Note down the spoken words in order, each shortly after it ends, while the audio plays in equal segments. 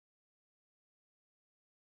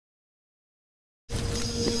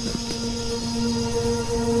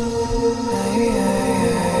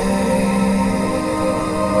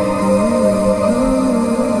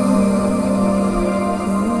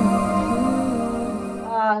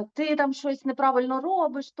ти там щось неправильно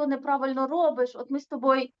робиш, то неправильно робиш, от ми з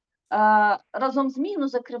тобою разом зміну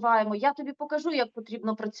закриваємо, я тобі покажу, як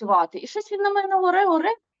потрібно працювати. І щось він на мене оре,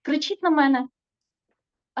 кричить на мене.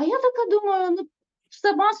 А я така думаю, ну,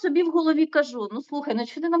 сама собі в голові кажу, ну, слухай, ну,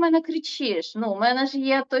 чого ти на мене кричиш? Ну, у мене ж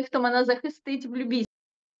є той, хто мене захистить в любій.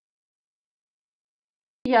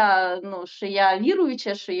 Що я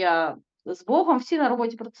віруюча, що я з Богом, всі на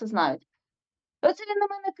роботі про це знають. І оце він на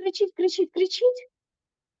мене кричить.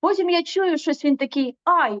 Потім я чую, щось він такий,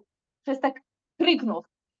 ай, щось так крикнув.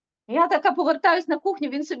 Я така повертаюсь на кухню,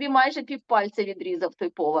 він собі майже півпальця відрізав, той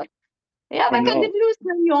повар. Я така дивлюсь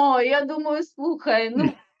на нього, я думаю, слухай,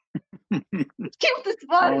 ну, з ким ти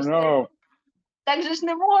сваришся? Так же ж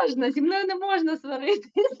не можна, зі мною не можна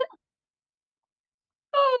сваритися.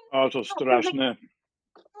 Це страшне.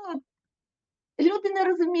 Люди не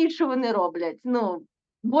розуміють, що вони роблять. Ну,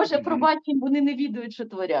 Боже, пробач їм, вони не відають, що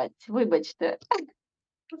творять. Вибачте.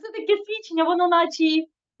 Це таке свідчення, воно наче і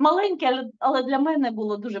маленьке, але для мене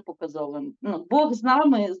було дуже показовим. Ну, Бог з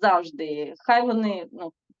нами завжди. Хай вони,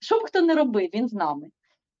 ну, що б хто не робив, він з нами.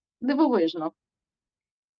 Дивовижно.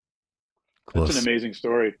 That's an amazing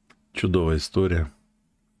story. Чудова історія.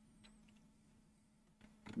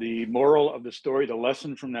 The moral of the story, the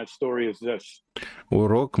lesson from that story is this.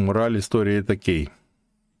 Урок, мораль історії такий.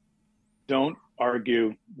 Don't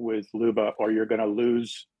argue with Luba or you're going to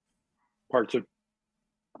lose parts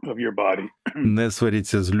of your body. Не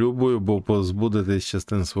сваріться з Любою, бо позбудетесь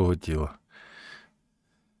частин свого тіла.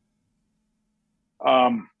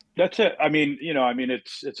 That's it. I mean,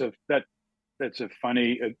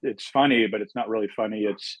 it's funny, but it's not really funny.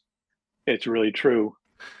 It's really true.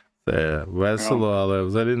 Це весело, але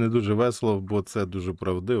взагалі не дуже весело, бо це дуже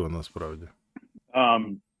правдиво насправді.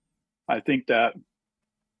 I think that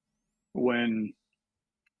when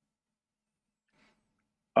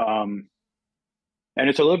and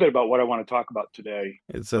it's a little bit about what I want to talk about today.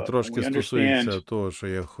 І це трошки стосується того, що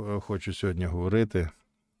я хочу сьогодні говорити.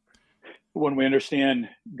 When we understand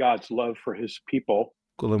God's love for his people,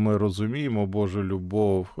 коли ми розуміємо Божу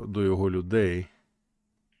любов до його людей,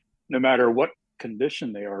 no matter what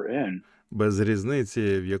condition they are in, без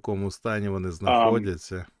різниці, в якому стані вони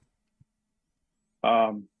знаходяться,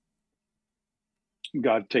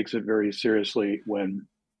 God takes it very seriously when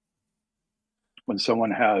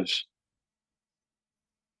someone has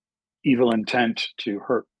evil intent to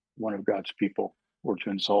hurt one of God's people or to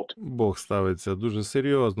insult. Бог ставиться дуже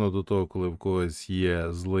серйозно до того, коли в когось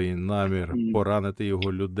є злий намір поранити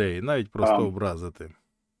його людей, навіть просто образити.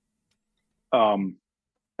 And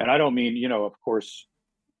I don't mean, of course,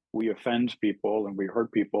 we offend people and we hurt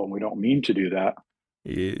people and we don't mean to do that.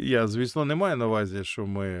 І я, звісно, не маю на увазі, що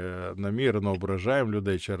ми намірно ображаємо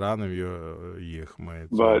людей чи ранимо їх. Ми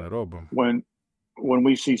цього не робимо. When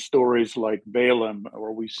we see stories like Balaam,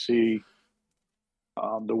 or we see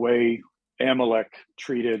the way Amalek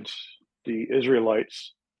treated the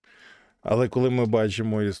Israelites, але коли ми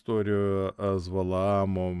бачимо історію з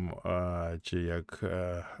Валаамом, чи як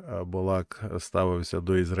Балак ставився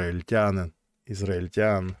до ізраїльтян,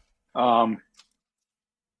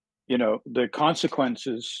 the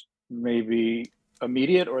consequences may be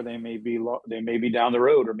immediate, or they may be down the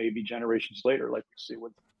road, or maybe generations later, like we see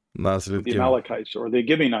with the Amalekites or the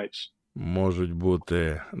Gibeonites. Можуть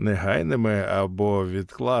бути негайними або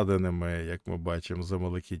відкладеними, як ми бачимо з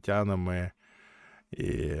амалекітянами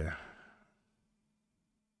і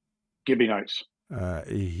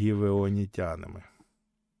гівеонітянами.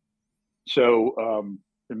 So,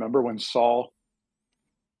 remember when Saul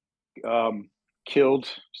killed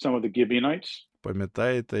some of the Gibeonites?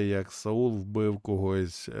 Пам'ятаєте, як Саул вбив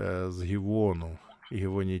когось з Гівону,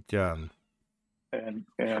 гівонітян?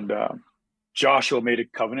 And Joshua made a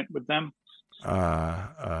covenant with them.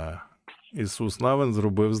 Ісус Навин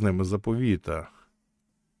зробив з ними заповіта.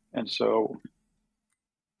 And so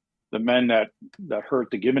the men that hurt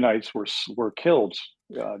the Gibeonites were killed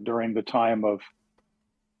during the time of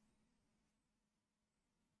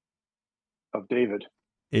David.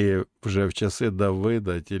 І вже в часи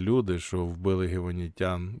Давида ті люди, що вбили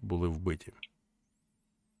гівонітян, були вбиті.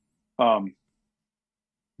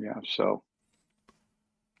 So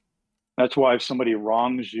that's why if somebody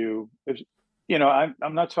wrongs you,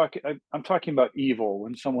 I'm talking about evil,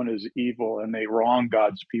 when someone is evil and they wrong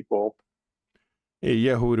God's people. І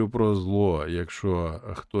я говорю про зло, якщо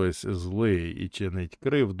хтось злий і чинить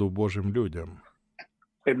кривду Божим людям.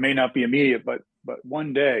 It may not be immediate, but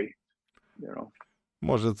one day,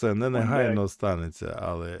 може, це не негайно станеться,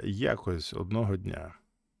 але якось одного дня.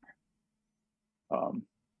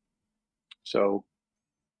 So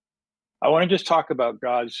I want to just talk about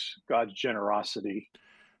God's generosity.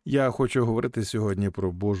 Я хочу говорити сьогодні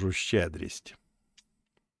про Божу щедрість.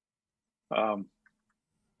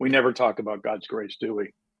 We never talk about God's grace, do we?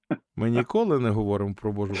 Ми ніколи не говоримо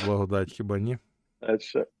про Божу благодать, хіба ні?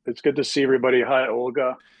 It's good to see everybody. Hi,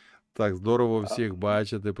 Olga. Так, здорово всіх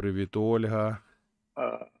бачити. Привіт, Ольга.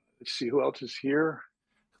 Let's see who else is here.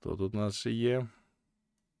 Хто тут у нас ще є?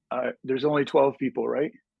 There's only 12 people,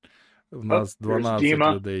 right? В нас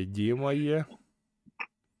 12 людей. Діма є.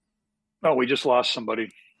 Oh, we just lost somebody.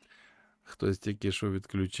 Хтось тільки що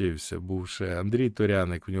відключився. Був ще Андрій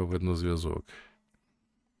Торяник, в нього видно зв'язок.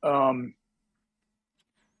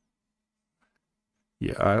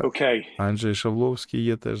 Okay. Анджей Шавловський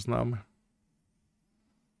є теж з нами.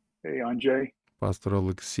 Hey, Anjay. Пастор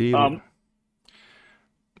Олексій.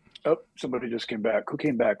 Somebody just came back. Who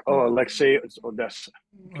came back? Oh, Alexei, it's Odessa.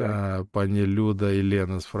 Okay. Пані Люда і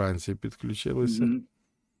Лена з Франції підключилися. Mm-hmm.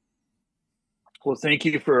 Well, thank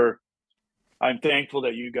you for... I'm thankful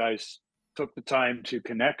that you guys took the time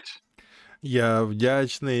to connect. Я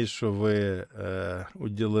вдячний, що ви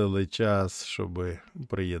уділили час, щоб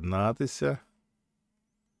приєднатися.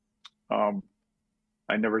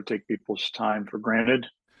 I never take people's time for granted.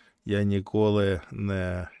 Я ніколи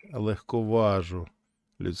не легковажу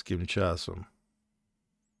людським часом.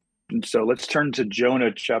 And so let's turn to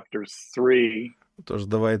Jonah chapter 3. Тож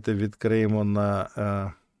давайте відкриємо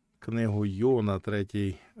на книгу Йона,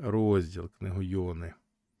 3 розділ, книгу Йони.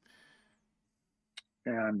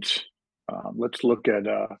 And let's look at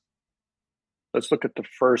the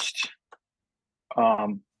first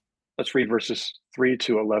let's read verses 3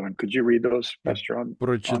 to 11. Could you read those, Pastor Andre?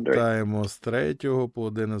 Прочитаємо з 3 по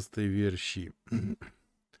 11 вірші.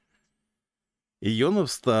 І Йона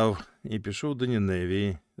встав і пішов до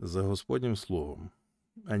Ніневії за Господнім словом.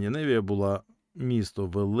 А Ніневія була місто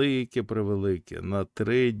велике-превелике, на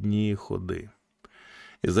 3 дні ходи.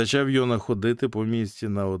 І зачав Йона ходити по місті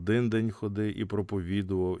на 1 день ходи і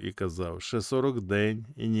проповідував, і казав, ще 40 день,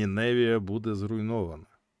 і Ніневія буде зруйнована.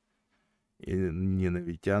 І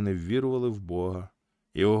ніневітяни ввірували в Бога,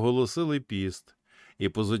 і оголосили піст, і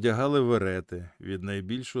позодягали верети, від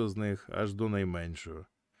найбільшого з них аж до найменшого.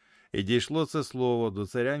 І дійшло це слово до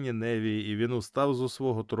царя Ніневії, і він устав зо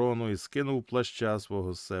свого трону, і скинув плаща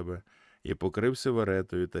свого з себе, і покрився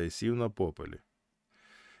веретою, та й сів на попелі.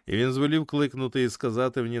 І він звелів кликнути і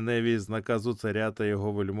сказати в Ніневії з наказу царя та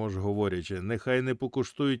його вельмож, говорячи, нехай не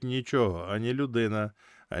покуштують нічого, ані людина,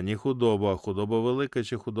 ані худоба, худоба велика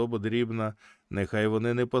чи худоба дрібна, нехай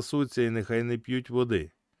вони не пасуться і нехай не п'ють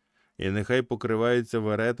води. І нехай покриваються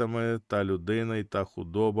веретами та людина, і та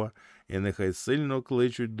худоба, і нехай сильно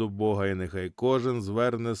кличуть до Бога, і нехай кожен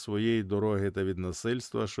зверне своєї дороги та від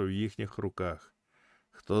насильства, що в їхніх руках.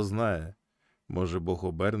 Хто знає, може Бог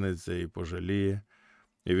обернеться і пожаліє,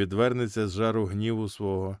 і відвернеться з жару гніву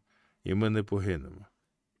свого, і ми не погинемо.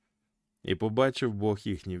 І побачив Бог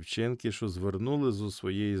їхні вчинки, що звернули зо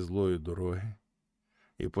своєї злої дороги.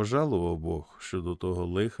 І пожалував Бог щодо того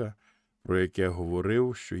лиха, про яке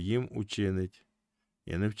говорив, що їм учинить,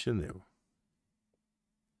 і не вчинив.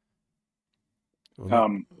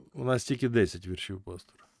 У нас тільки 10 віршів,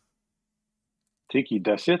 пастор. Тільки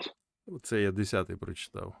 10? Це я 10-й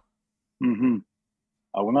прочитав. Угу.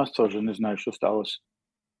 А у нас теж не знаю, що сталося.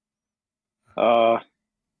 I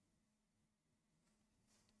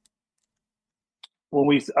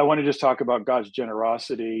want to just talk about God's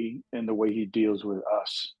generosity and the way He deals with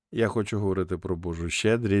us. Я хочу говорити про Божу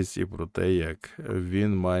щедрість і про те, як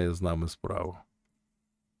Він має з нами справу.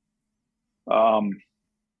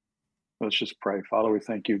 Let's just pray. Father, we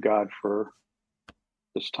thank you, God, for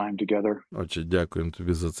this time together. Отче, дякуємо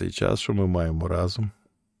Тобі за цей час, що ми маємо разом.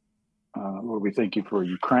 Lord, we thank you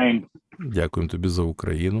for Ukraine. Дякуємо Тобі за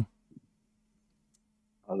Україну.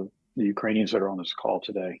 The Ukrainians that are on this call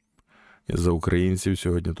today. І за українців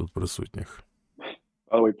сьогодні тут присутніх.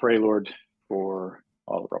 Father, we pray, Lord, for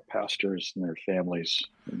all of our pastors and their families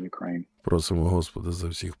in Ukraine. Просимо Господа за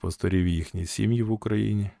всіх пасторів і їхні сім'ї в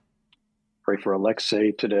Україні. Pray for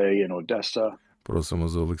Alexei today in Odessa. Просимо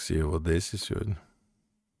за Олексія в Одесі сьогодні.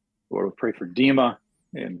 Lord, we pray for Dima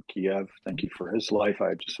in KYIV. Thank you for his life.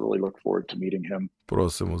 I just really look forward to meeting him.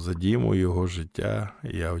 Просимо за Діму, його життя.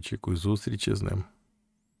 Я очікую зустрічі з ним.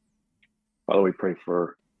 Father, we pray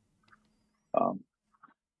for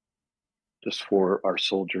just for our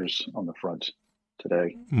soldiers on the front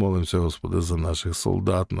today. Молимося, Господи, за наших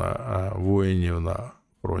солдат, воїнів на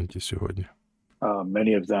фронті сьогодні.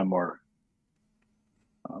 Many of them are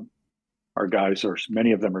our guys, or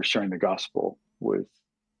many of them are sharing the gospel with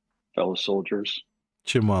fellow soldiers.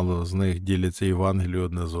 Чимало з них діляться Євангелією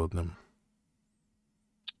одне з одним.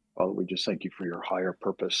 Father, we just thank you for your higher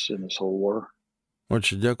purpose in this whole war.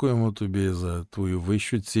 Отче, дякуємо Тобі за Твою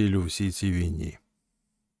вищу ціль у всій цій війні.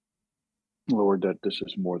 Lord, that this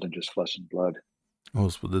is more than just flesh and blood.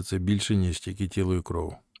 Господи, це більше, ніж тільки тіло і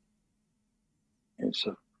кров.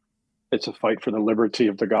 It's a fight for the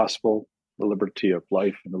liberty of the gospel, the liberty of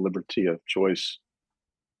life, and the liberty of choice.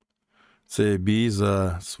 Це бій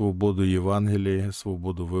за свободу Євангелії,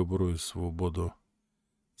 свободу вибору і свободу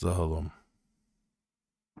загалом.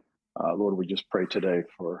 Lord, we just pray today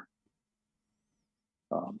for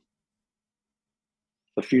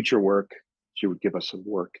the future work. You would give us a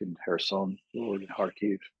work in Kherson, Lord, in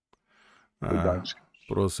Kharkiv, Lugansk.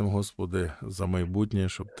 Просимо, Господи, за майбутнє,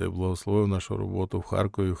 щоб Ти благословив нашу роботу в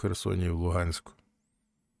Харкові, в Херсоні і в Луганську.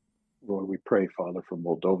 Lord, we pray, Father, for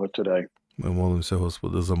Moldova today. Ми молимося,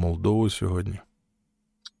 Господи, за Молдову сьогодні.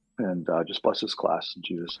 And just bless this class in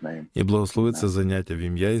Jesus' name. І благослови це заняття в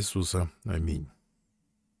ім'я Ісуса. Амінь.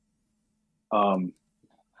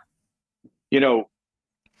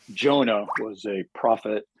 Jonah was a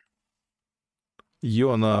prophet.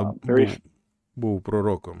 Йона був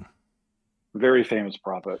пророком. Very famous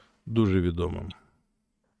prophet. Дуже відомим.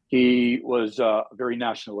 He was very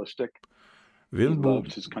nationalistic. Він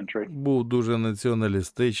loved his country. був дуже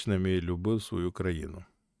націоналістичним і любив свою країну.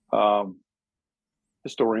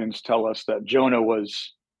 Historians tell us that Jonah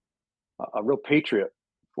was a real patriot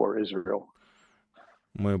for Israel.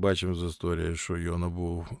 Ми бачимо з історії, що Йона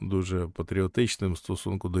був дуже патріотичним в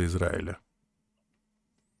стосунку до Ізраїля.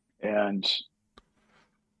 And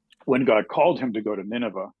when God called him to go to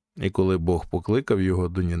Nineveh, і коли Бог покликав його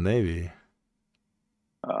до Ніневії,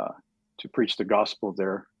 to preach the gospel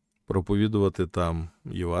there, проповідувати там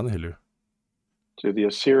Євангелію, to the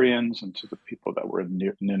Assyrians and to the people that were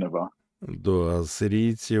in Nineveh, до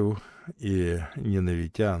асирійців і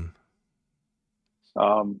ніневітян,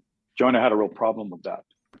 Jonah had a real problem with that.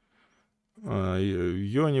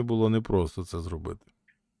 Йоні було непросто це зробити.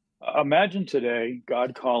 Imagine today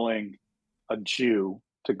God calling a Jew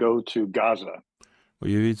to go to Gaza.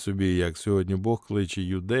 Уявіть собі, як сьогодні Бог кличе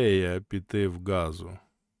юдея піти в Газу.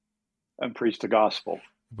 And preach the gospel.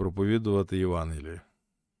 Проповідувати Євангеліє.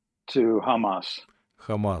 To Hamas.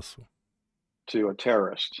 Хамасу. To a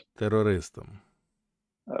terrorist. Терористам.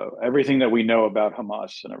 Everything that we know about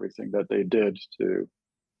Hamas and everything that they did to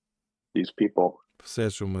these people. Все,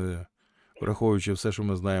 що ми, враховуючи все, що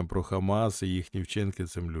ми знаємо про Хамас і їхні вчинки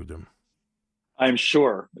цим людям. I'm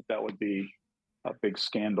sure that would be a big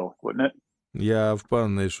scandal, wouldn't it? Я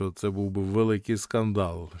впевнений, що це був би великий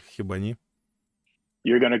скандал, хіба ні?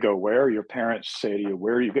 You're going to go where? Your parents say to you,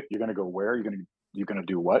 where you're going to go where? You're going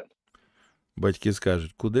to do what? Батьки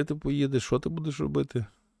скажуть, куди ти поїдеш, що ти будеш робити?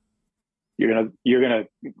 You're going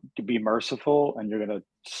to be merciful and you're going to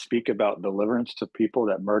speak about deliverance to people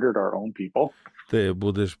that murdered our own people. Ти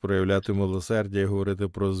будеш проявляти милосердя і говорити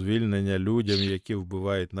про звільнення людям, які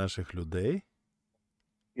вбивають наших людей?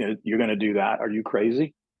 You're going to do that? Are you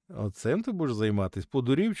crazy? Оцим ти будеш займатись?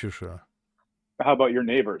 Подурів чи що? How about your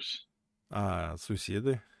neighbors? А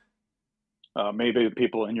сусіди? Maybe the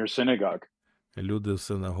people in your synagogue. Люди в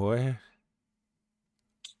синагогі?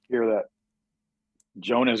 Hear that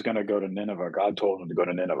Jonah is going to go to Nineveh. God told him to go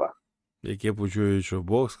to Nineveh. Які почують, що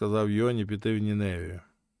Бог сказав Йоні піти в Ніневію.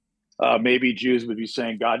 Maybe Jews would be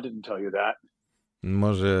saying, God didn't tell you that.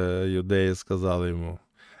 Може, юдеї сказали йому,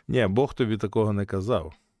 ні, Бог тобі такого не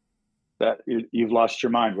казав. That you've lost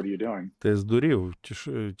your mind. What are you doing? Ти здурів?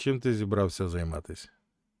 Чим ти зібрався займатися?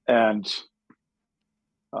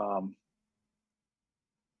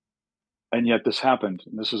 And yet this happened.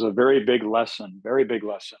 And this is a very big lesson, very big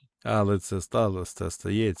lesson. Але це сталося, це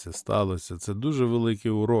стається, сталося. Це дуже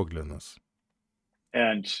великий урок для нас.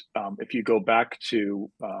 And if you go back to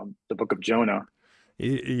the book of Jonah,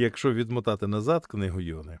 І якщо відмотати назад книгу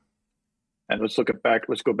Йони, and let's go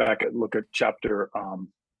back and look at chapter,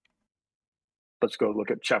 let's go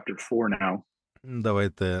look at chapter 4 now.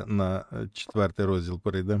 Давайте на 4 розділ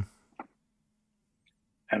перейдемо.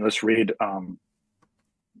 And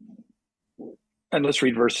let's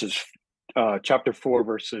read verses, chapter 4,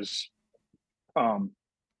 verses 1.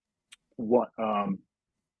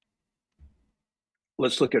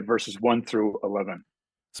 Let's look at verses 1 through 11.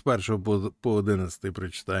 З 1 по 11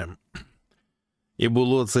 прочитаємо. І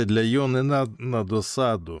було це для Йони на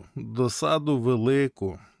досаду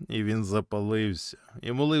велику, і він запалився.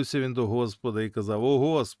 І молився він до Господа і казав, о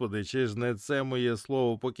Господи, чи ж не це моє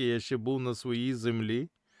слово, поки я ще був на своїй землі?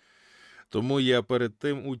 Тому я перед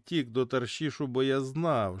тим утік до Таршішу, бо я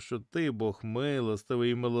знав, що ти, Бог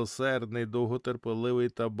милостивий і милосердний, довготерпеливий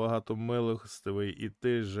та багатомилостивий, і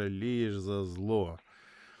ти жалієш за зло.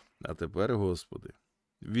 А тепер, Господи,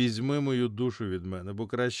 візьми мою душу від мене, бо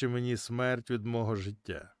краще мені смерть від мого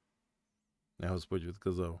життя. А Господь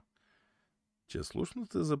відказав: чи слушно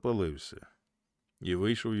ти запалився? І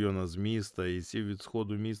вийшов Йона з міста, і сів від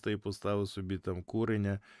сходу міста, і поставив собі там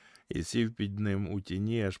куреня, і сів під ним у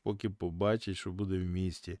тіні, аж поки побачить, що буде в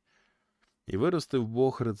місті. І виростив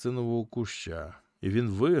Бог рецинового куща, і він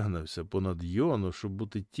вигнався понад Йону, щоб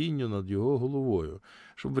бути тінню над його головою,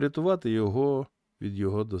 щоб врятувати його від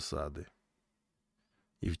його досади.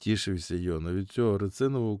 І втішився Йона від цього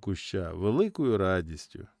рецинового куща великою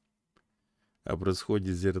радістю. А при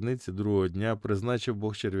сході зірниці другого дня призначив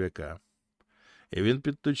Бог черв'яка. І він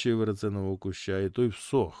підточив рецинового куща, і той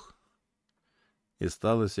всох. І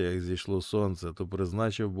сталося, як зійшло сонце, то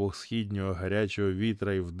призначив Бог східнього гарячого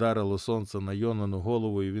вітра, і вдарило сонце на Йонану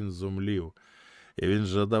голову, і він зомлів. І він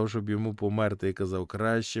жадав, щоб йому померти, і казав: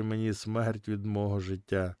 краще мені смерть від мого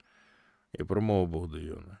життя. І промовив Бог до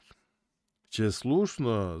Йона: чи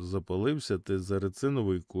слушно запалився ти за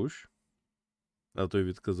рециновий кущ? А той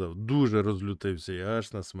відказав: дуже розлютився я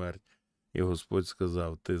аж на смерть. І Господь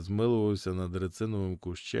сказав: ти змилувався над рециновим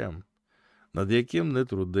кущем, над яким не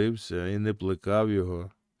трудився і не плекав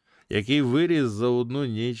його, який виріс за одну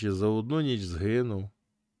ніч і за одну ніч згинув.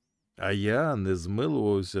 А я не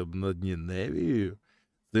змилувався б над Ніневією,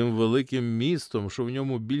 тим великим містом, що в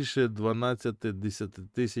ньому більше 12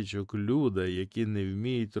 тисячок людей, які не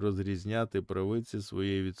вміють розрізняти правиці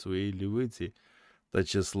своєї від своєї лівиці, та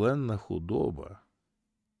численна худоба.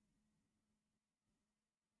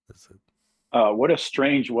 What a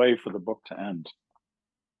strange way for the book to end.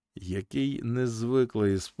 Який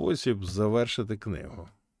незвиклий спосіб завершити книгу.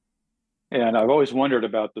 And I've always wondered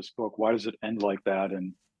about this book. Why does it end like that?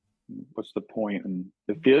 And what's the point? And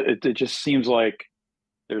it just seems like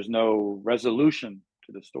there's no resolution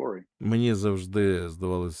to the story. Мені завжди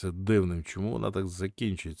здавалося дивним, чому вона так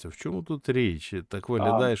закінчується. В чому тут річ? Так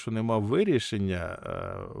виглядає, що нема вирішення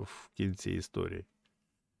в кінці історії.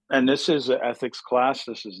 And this is the ethics class.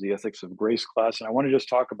 This is the ethics of grace class. And I want to just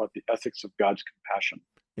talk about the ethics of God's compassion.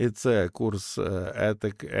 І це курс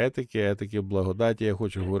етики благодаті. Я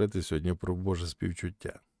хочу говорити сьогодні про Боже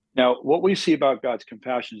співчуття. Now, what we see about God's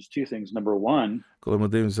compassion is two things. Number one, коли ми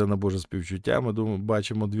дивимося на Боже співчуття, ми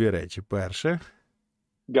бачимо дві речі. Перше,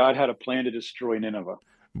 God had a plan to destroy Nineveh.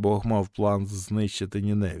 Бог мав план знищити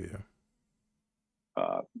Ніневію.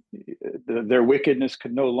 Their wickedness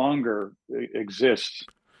could no longer exist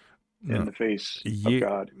in the face of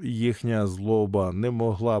God. Їхня злоба не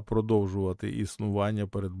могла продовжувати існування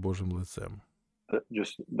перед Божим лицем.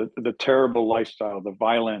 Just the terrible lifestyle, the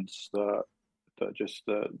violence, the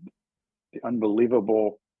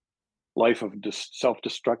unbelievable life of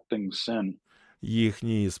self-destructing sin.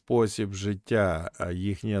 Їхній спосіб життя,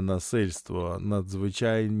 їхнє насильство,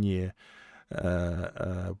 надзвичайні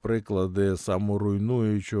приклади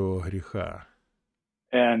саморуйнуючого гріха.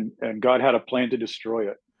 And God had a plan to destroy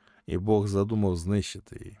it. І Бог задумав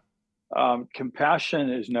знищити її.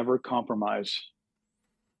 Compassion is never compromise.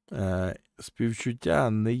 Співчуття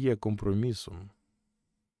не є компромісом.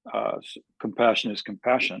 Compassion is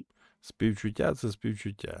compassion. Співчуття – це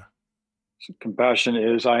співчуття. Compassion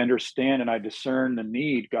is I understand and I discern the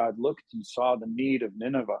need. God looked and saw the need of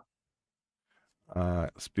Nineveh.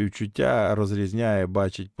 Співчуття розрізняє,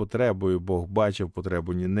 бачить потребу, і Бог бачив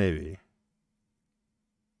потребу Ніневії.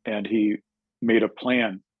 And he made a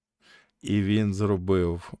plan. І він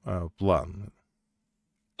зробив план.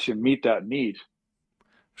 To meet that need.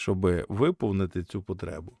 Щоб виповнити цю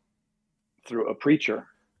потребу. Through a preacher.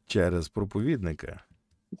 Через проповідника.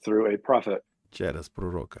 Through a prophet. Через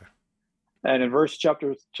пророка. And in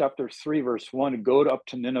chapter 3, verse 1, go up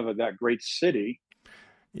to Nineveh, that great city.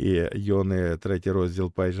 І Йони, 3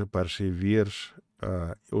 розділ, перший вірш,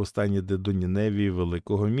 останній де до Ніневії,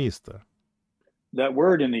 великого міста. That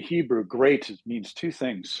word in the Hebrew, great, means two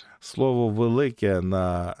things. Слово велике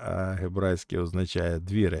на гебрайське означає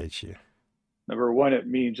дві речі. Number one, it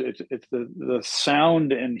means it's the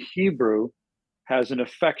sound in Hebrew has an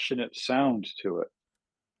affectionate sound to it.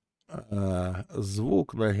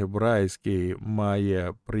 Звук на гебрайський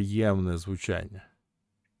має приємне звучання.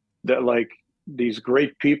 That like these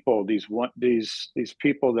great people, these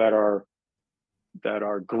people that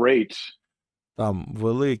are great. Там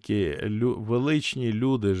величні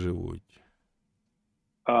люди живуть.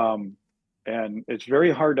 And it's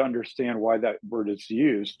very hard to understand why that word is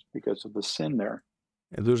used because of the sin there.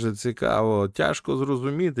 І дуже цікаво, тяжко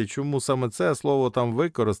зрозуміти, чому саме це слово там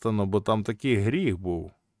використано, бо там такий гріх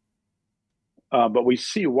був. But we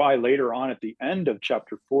see why later on at the end of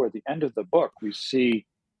chapter 4, at the end of the book, we see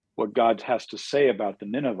what God has to say about the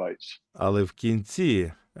Ninevites. Але в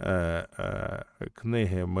кінці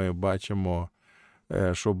книги ми бачимо,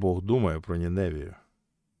 що Бог думає про Ніневію.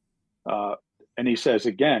 And he says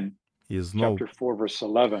again, І знов chapter 4, verse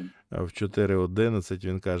 11. в 4:11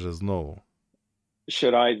 він каже знову.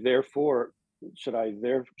 Should I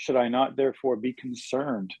not therefore be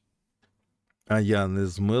concerned? А я не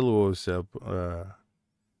змилувався б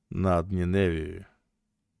над Ніневією.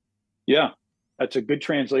 Yeah, that's a good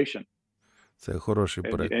translation. Це хороший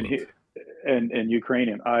переклад. And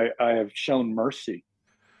Ukrainian, I have shown mercy.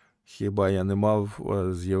 Хіба я не мав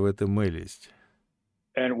з'явити милість?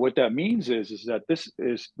 And what that means is that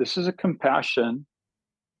this is a compassion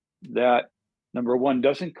that, number one,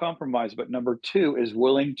 doesn't compromise, but number two, is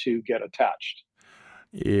willing to get attached.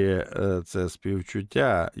 І це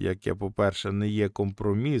співчуття, яке, по-перше, не є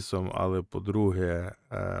компромісом, але, по-друге,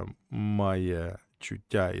 має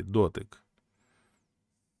чуття і дотик.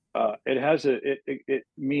 It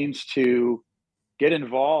means to get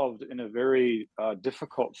involved in a very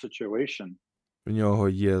difficult situation. В нього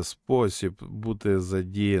є спосіб бути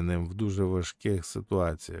задіяним в дуже важких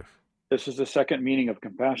ситуаціях. This is the second meaning of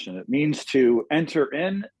compassion. It means to enter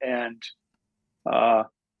in and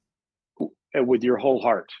with your whole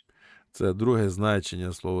heart. Це друге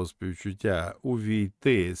значення слова співчуття –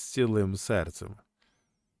 увійти з цілим серцем.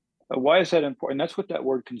 Why is that important? That's what that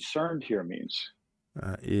word concerned here means.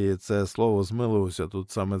 І це слово «змилувався» тут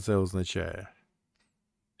саме це означає.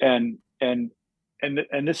 And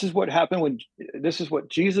this is what happened this is what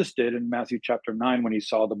Jesus did in Matthew chapter 9 when he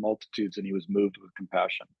saw the multitudes and he was moved with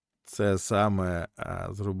compassion. Це саме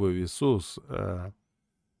зробив Ісус,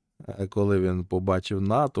 коли він побачив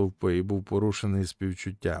натовпи і був порушений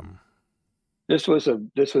співчуттям. This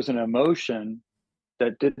was an emotion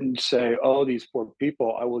that didn't say, oh, these poor people,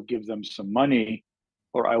 I will give them some money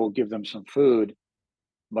or I will give them some food,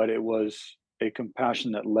 but it was a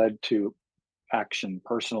compassion that led to action,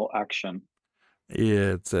 personal action.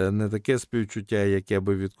 І це не таке співчуття, яке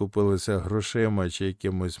би відкупилося грошима чи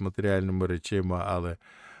якимось матеріальними речима, але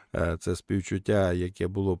це співчуття, яке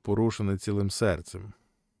було порушене цілим серцем.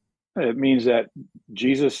 It means that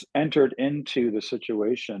Jesus entered into the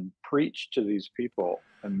situation, preached to these people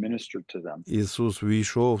and ministered to them. Ісус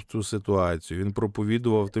війшов в цю ситуацію, він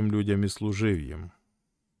проповідував тим людям і служив їм.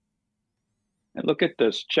 And look at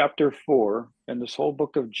this, chapter 4 and this whole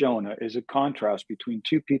book of Jonah is a contrast between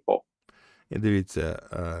two people. І дивіться,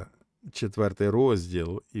 4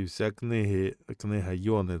 розділ і вся книга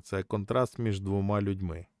Йони – це контраст між двома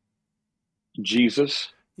людьми.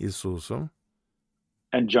 Jesus Ісусом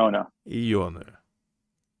and Jonah. і Йоною.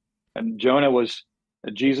 And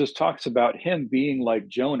Jesus talks about him being like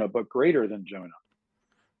Jonah, but greater than Jonah.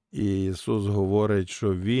 І Ісус говорить,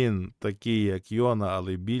 що він такий, як Йона,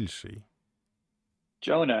 але більший.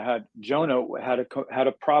 Jonah had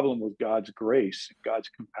a problem with God's grace, God's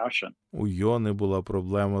compassion. У Йони була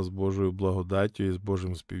проблема з Божою благодаттю і з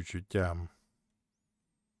Божим співчуттям.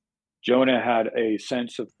 Jonah had a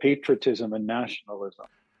sense of patriotism and nationalism.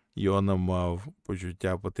 Йона мав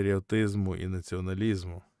почуття патріотизму і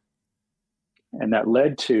націоналізму. And that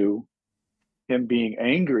led to him being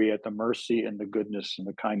angry at the mercy and the goodness and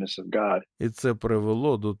the kindness of God. І це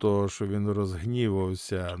привело до того, що він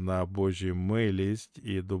розгнівався на Божу милість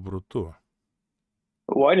і доброту.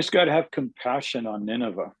 Why does God have compassion on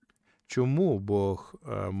Nineveh? Чому Бог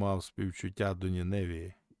мав співчуття до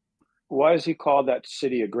Ніневії? Why does he call that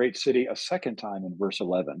city a great city a second time in verse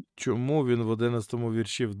 11? Чому він в 11-му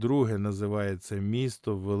вірші вдруге називає це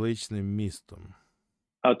місто величним містом?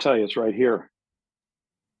 I'll tell you, it's right here.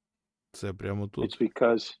 Це прямо тут. It's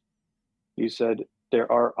because he said there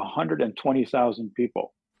are 120,000 people.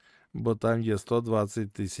 Бо там є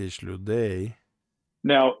 120 тисяч людей.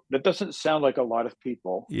 Now, that doesn't sound like a lot of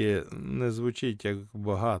people. І не звучить як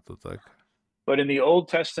багато, так? But in the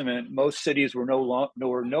Old Testament, most cities were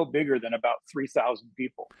no bigger than about 3,000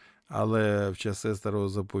 people. Але в часи Старого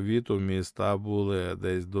Заповіту міста були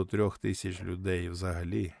десь до 3,000 людей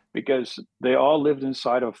взагалі. Because they all lived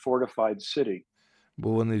inside a fortified city.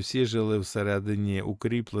 Бо вони всі жили всередині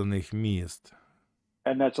укріплених міст.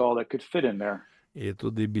 And that's all that could fit in there. І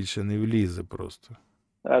туди більше не влізе просто.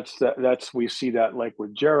 We see that like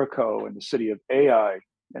with Jericho and the city of Ai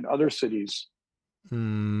and other cities.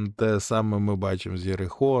 Те саме ми бачимо з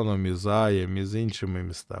Єрихоном, із Аєм, і з іншими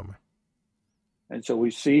містами. And so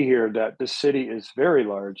we see here that the city is very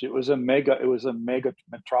large. It was a mega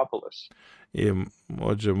metropolis. І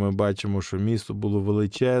отже, ми бачимо, що місто було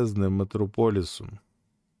величезним метрополісом.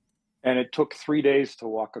 And it took 3 days to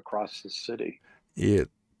walk across the city. І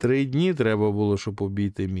 3 дні треба було, щоб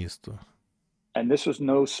обійти місто. And this was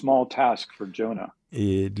no small task for Jonah.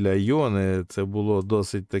 І для Йони це було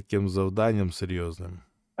досить таким завданням серйозним.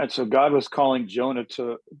 And so God was calling Jonah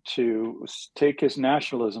to take his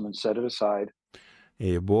nationalism and set it aside.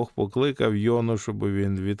 І Бог покликав Йону, щоб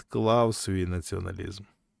він відклав свій націоналізм.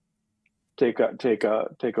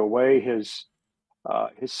 Take away his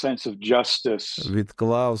sense of justice.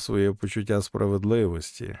 Відклав своє почуття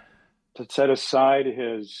справедливості. To set aside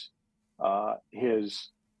his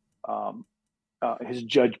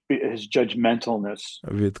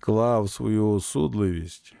judgmentalness. Відклав свою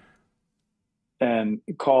осудливість. And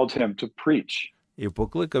called him to preach. І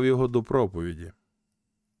покликав його до проповіді.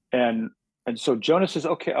 And so Jonah says,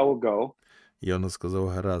 okay, I will go. Йона сказав,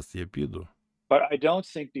 гаразд, я піду. But I don't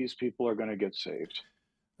think these people are going to get saved.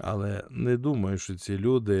 Але не думаю, що ці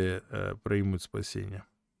люди приймуть спасіння.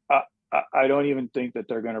 I don't even think that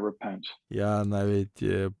they're going to repent. Я навіть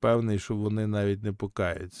певний, що вони навіть не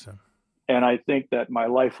покаються. And I think that my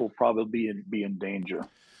life will probably be in danger.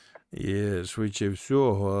 І швидше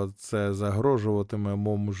всього це загрожуватиме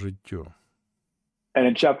моєму життю. And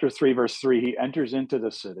in chapter 3, verse 3, he enters into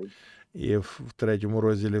the city. І в 3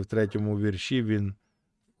 розділі, в 3 вірші він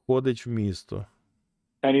входить в місто.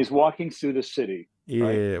 And he's walking through the city.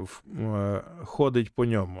 І ходить по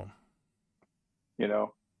ньому. You know,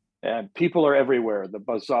 and people are everywhere. The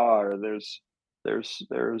bazaar, there's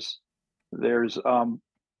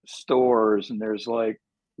stores, and there's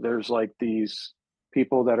like these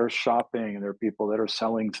people that are shopping, and there are people that are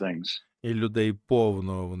selling things. І людей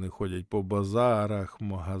повно, вони ходять по базарах,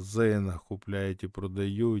 магазинах, купляють і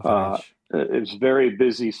продають речі. It's very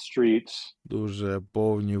busy streets. Дуже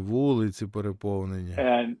повні вулиці переповнені.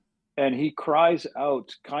 And he cries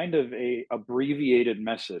out kind of a abbreviated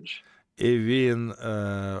message. І він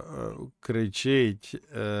кричить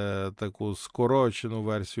таку скорочену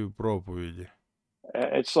версію проповіді.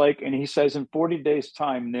 It's like, and he says, in 40 days'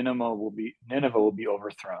 time, Nineveh will be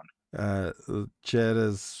overthrown.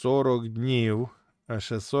 Через 40 днів, а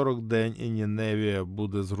ще 40 день, і Ніневія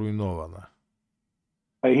буде зруйнована.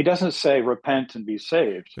 He doesn't say repent and be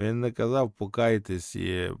saved. Він не казав покайтесь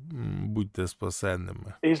і будьте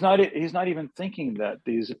спасенними. He's not even thinking that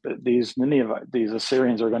these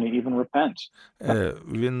Assyrians are going to even repent.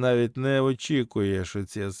 Він навіть не очікує, що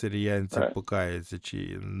ці асиріянці покаються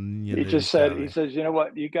чи ні. He says, you know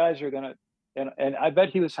what, you guys are going to, and I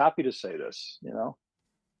bet he was happy to say this, you know.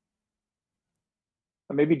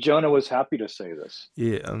 Maybe Jonah was happy to say this.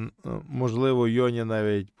 І можливо, Йоні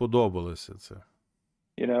навіть подобалося це.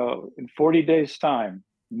 You know, in 40 days' time,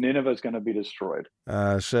 Nineveh is going to be destroyed.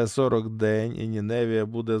 Ще 40 день, і Ніневія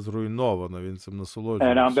буде зруйновано. Він цим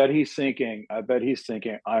насолоджується. And I bet he's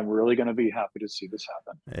thinking, I'm really going to be happy to see this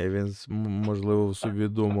happen. І він, можливо, в собі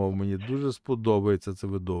думав, мені дуже сподобається це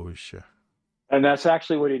видовище. And that's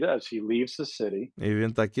actually what he does. He leaves the city. І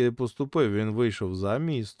він так і поступив. Він вийшов за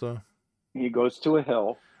місто. He goes to a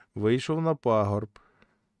hill. Вийшов на пагорб.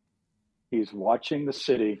 He's watching the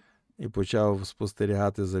city. І почав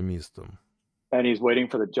спостерігати за містом. And he's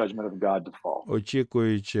waiting for the judgment of God to fall.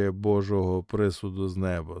 Очікуючи Божого присуду з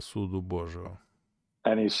неба, суду Божого.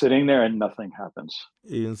 And he's sitting there and nothing happens.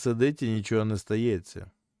 І він сидить, і нічого не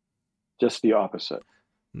стається. Just the opposite.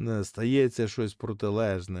 Не стається щось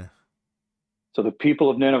протилежне. So the people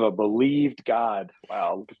of Nineveh believed God.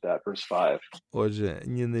 Wow, look at that, verse 5. Отже,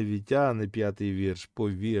 ніневітяни, 5-й вірш,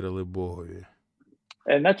 повірили Богові.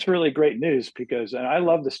 And that's really great news because, and I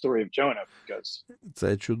love the story of Jonah because.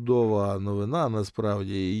 Це чудова новина,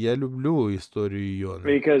 насправді, і я люблю історію Йони.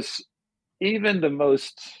 Because even the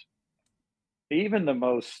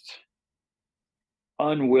most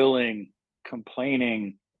unwilling,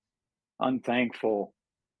 complaining, unthankful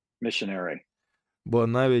missionary. Бо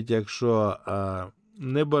навіть якщо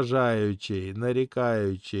небажаючий,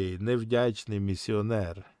 нарікаючий, невдячний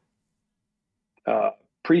місіонер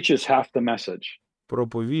preaches half the message.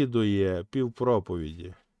 Проповідує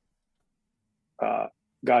півпроповіді.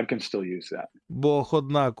 God can still use that. Бог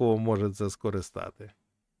однаково може це скористати.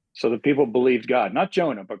 So the people believed God, not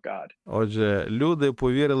Jonah, but God. Отже, люди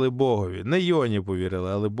повірили Богові. Не Йоні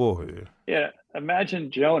повірили, але Богові. Yeah,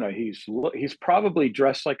 imagine Jonah. He's probably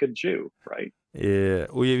dressed like a Jew, right? І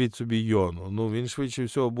уявіть собі Йону. Ну, він швидше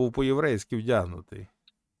всього був по-єврейськи вдягнутий.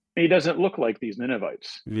 He doesn't look like these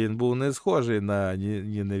Ninevites. Він був не схожий на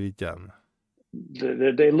ніневітян.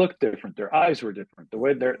 They looked different. Their eyes were different. The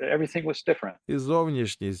way everything was different. І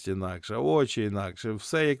зовнішність інакша, очі інакше,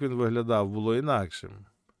 все, як він виглядав, було інакшим.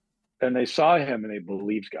 And they saw him and they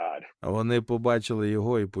believed God. А вони побачили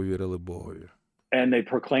його і повірили Богові. And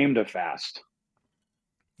they proclaimed a fast.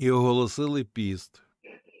 І оголосили піст.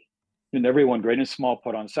 And everyone, great and small,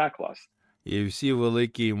 put on sackcloth. І всі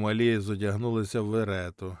великі і малі зодягнулися в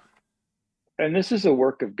верету. And this is a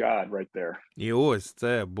work of God right there. І ось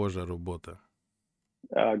це Божа робота.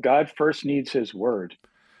 God first needs his word.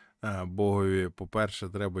 Богові, по-перше,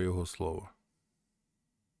 треба його слово.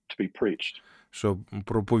 to be preached. щоб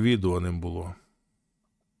проповідуваним було.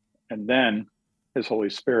 And then his Holy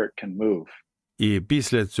Spirit can move. І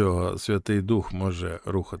після цього Святий Дух може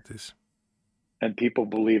рухатись. And people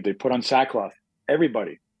believe, they put on sackcloth,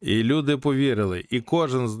 everybody. І люди повірили, і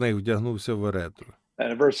кожен з них вдягнувся в верету.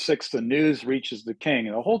 And in verse 6, the news reaches the king.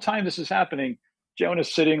 And the whole time this is happening,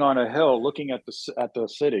 Jonah's sitting on a hill looking at the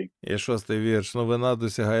city. І 6-й вірш. Новина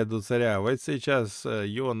досягає до царя. Весь цей час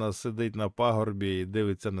Йона сидить на пагорбі і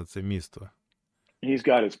дивиться на це місто. He's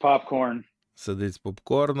got his popcorn. Сидить з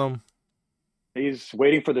попкорном. He's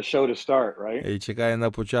waiting for the show to start, right? І чекає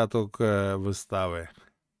на початок вистави.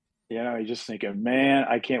 You know, he's just thinking, man,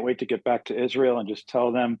 I can't wait to get back to Israel and just tell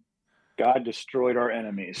them God destroyed our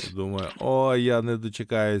enemies. Думаю, о, я не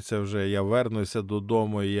дочекаюся вже, я вернуся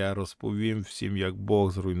додому і я розповім всім, як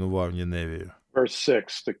Бог зруйнував Ніневію. Verse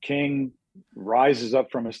 6, the king rises up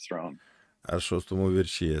from his throne. А в 6-му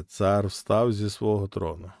вірші. Цар встав зі свого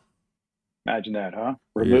трону. Imagine that, huh?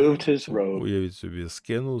 Removed his robe Уявіть собі,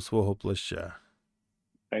 скинув свого плаща.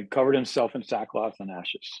 and covered himself in sackcloth and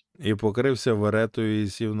ashes. І покрився веретою і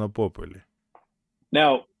сів на попелі.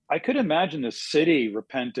 Now, I could imagine the city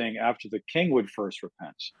repenting after the king would first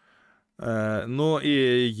repent. Ну, і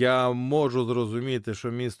я можу зрозуміти,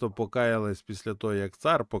 що місто покаялось після того, як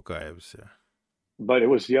цар покаявся. But it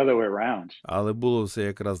was the other way around. Але було все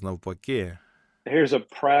якраз навпаки. Here's a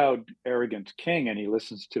proud, arrogant king, and he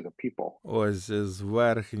listens to the people. Ось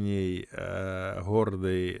зверхній,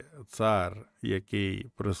 гордий цар, який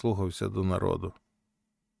прислухався до народу.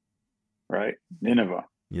 Right? Nineveh.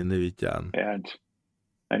 Ніневітян.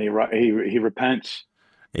 And he repents.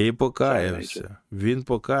 І покаявся. Він And he made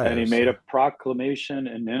покаявся. a proclamation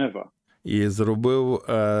in Nineveh. І зробив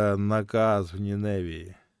наказ в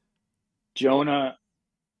Ніневії. Jonah,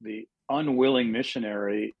 the unwilling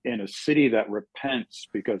missionary in a city that repents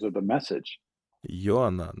because of the message.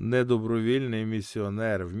 Йона – недобровільний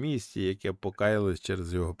місіонер в місті, яке покаялось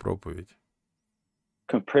через його проповідь.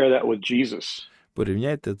 Compare that with Jesus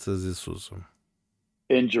Порівняйте це з Ісусом.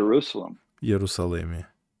 in Jerusalem, В Єрусалимі,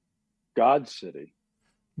 God's city,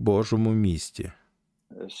 Божому місті,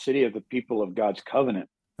 the city of the people of God's covenant.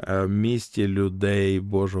 в місті людей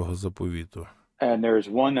Божого заповіту. And there's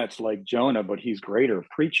one that's like Jonah, but he's greater of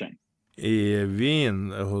preaching. І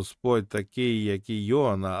він, Господь, такий, як і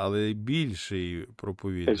Йона, але більший Is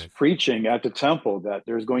проповідник. preaching at the temple that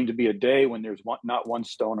there's going to be a day when there's not one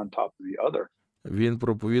stone on top of the other. Він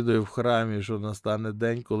проповідує в храмі, що настане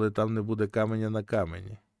день, коли там не буде каменя на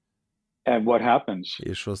камені. And what happens?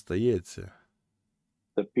 І що стається?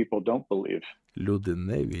 The people don't believe. Люди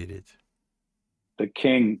не вірять. The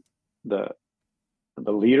king, the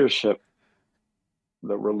leadership,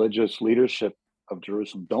 the religious leadership of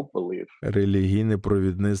Jerusalem don't believe. Релігійне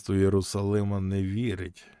провідництво Єрусалима не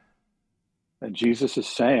вірить. And Jesus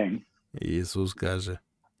is saying, І Ісус каже,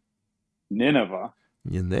 Nineveh,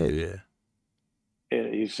 Ніневія,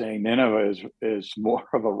 he's saying Nineveh is more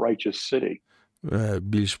of a righteous city.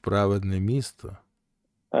 більш праведне місто.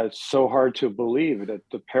 It's so hard to believe that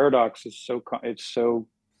the paradox is it's so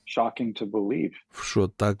shocking to believe. В що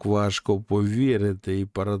так важко повірити, і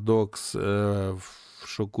парадокс в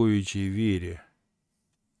шокуючій вірі.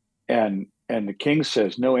 And the king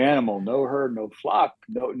says, no animal, no herd, no flock,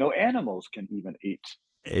 no animals can even eat.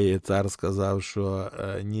 І цар сказав, що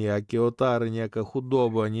ніякі отари, ніяка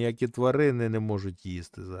худоба, ніякі тварини не можуть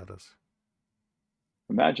їсти зараз.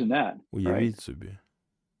 Imagine that. Уявіть Right? собі.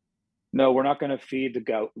 No, we're not going to feed the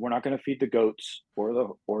goat. We're not going to feed the goats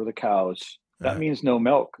or the cows. That means no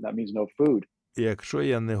milk. That means no food. Якщо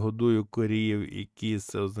я не годую корів і кіз,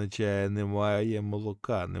 це означає немає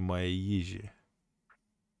молока, немає їжі.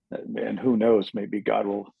 And who knows, maybe God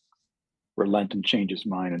will relent and change his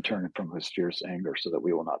mind and turn from his fierce anger so that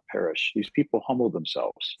we will not perish. These people humble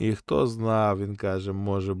themselves. І хто знав, він каже,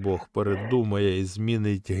 може Бог передумає і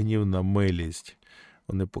змінить гнів на милість.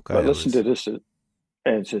 Вони But listen to покаялися. this.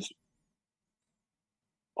 It says,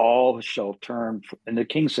 all shall turn, and the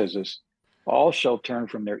king says this, all shall turn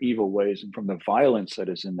from their evil ways and from the violence that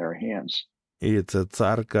is in their hands. І це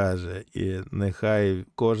цар каже, і нехай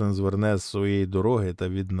кожен зверне з своєї дороги та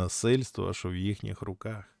від насильства, що в їхніх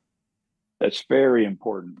руках. That's very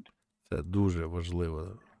important. Це дуже важлива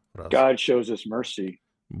фраза. God shows us mercy.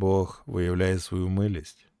 Бог виявляє свою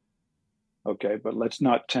милість. Okay, but let's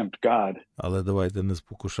not tempt God. Але давайте не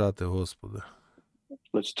спокушати Господа.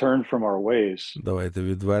 Let's turn from our ways Давайте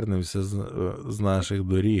відвернемося з наших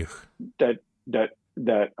доріг, that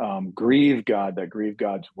grieve God, that grieve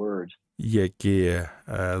God's word. які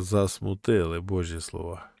засмутили Божі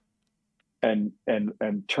слова. And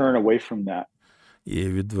turn away from that. І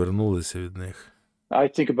відвернулися від них. I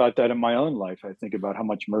think about that in my own life. I think about how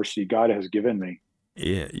much mercy God has given me.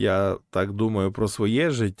 І я так думаю про своє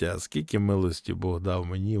життя, скільки милості Бог дав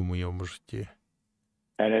мені в моєму житті.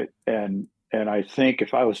 And I think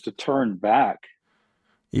if I was to turn back,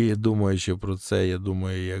 І думаючи про це, я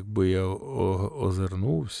думаю, якби я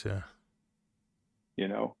озирнувся, you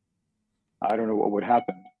know, I don't know what would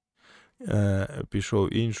happen.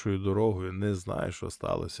 Пішов іншою дорогою, не знаю, що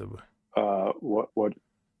сталося би. What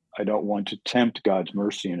I don't want to tempt God's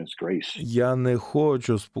mercy and His grace. Я не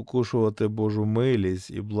хочу спокушувати Божу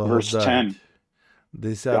милість і Verse благодать.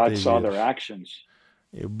 10. God 10-й saw their вірш. actions,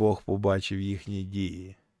 І Бог побачив їхні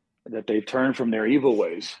дії. that they turned from their evil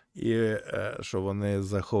ways. І що вони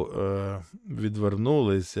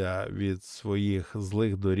відвернулися від своїх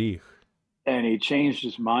злих доріг. And He changed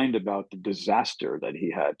His mind about the disaster that He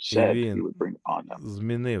had said He would bring upon them.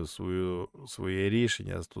 Змінив своє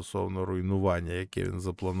рішення стосовно руйнування, яке він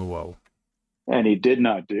запланував. And He did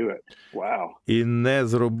not do it. Wow. І не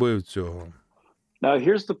зробив цього. Now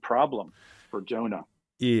here's the problem for Jonah.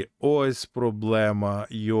 І ось проблема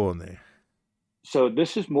Йони. So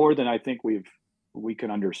this is more than I think we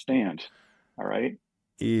can understand. All right?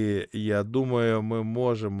 І я думаю, ми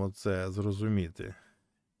можемо це зрозуміти.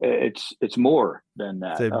 It's more than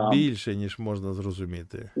that. Це більше, ніж можна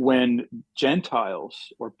зрозуміти. When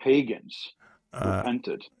Gentiles or pagans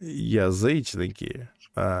repented, Язичники,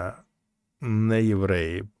 не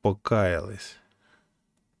євреї, покаялись.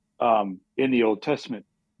 In the Old Testament,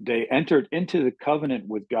 they entered into the covenant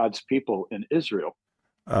with God's people in Israel.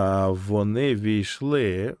 Вони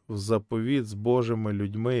війшли в заповіт з Божими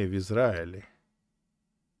людьми в Ізраїлі.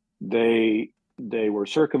 They were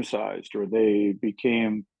circumcised, or they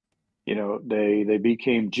became, they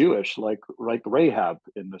became Jewish, like Rahab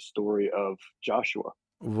in the story of Joshua.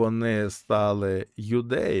 Вони стали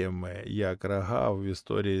юдеями, як Рагав в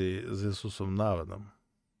історії з Ісусом Навином.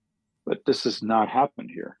 But this does not happen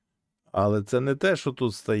here. Але це не те, що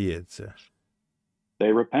тут стається.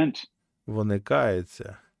 They repent. Вони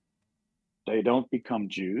каються. They don't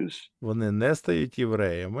become Jews. Вони не стають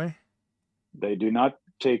євреями. They do not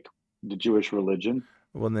take the Jewish religion.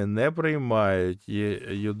 Вони не приймають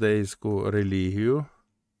юдейську релігію.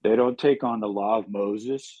 They don't take on the law of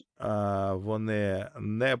Moses. Вони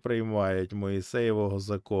не приймають Моїсеєвого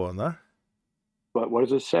закона. But what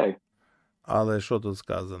does it say? Але що тут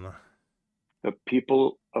сказано? The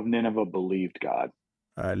people of Nineveh believed God.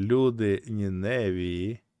 Люди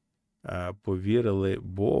Ніневії повірили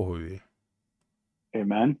Богові.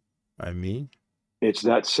 Amen. Амінь. It's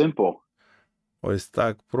that simple. Ось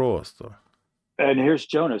так просто. And here's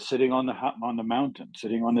Jonah sitting on the mountain,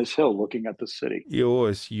 sitting on this hill, looking at the city. І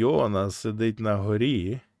ось Йона сидить на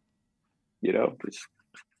горі, Just rubbing his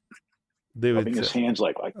дивиться hands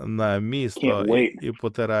like на місто can't wait. і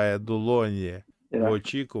потирає долоні в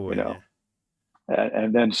очікуванні.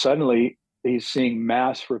 And then suddenly he's seeing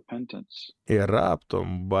mass repentance. І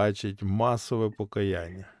раптом бачить масове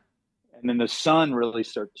покаяння. And then the sun really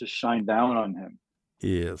starts to shine down on him.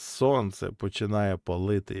 І сонце починає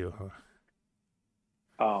палити його.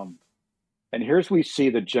 And here's we see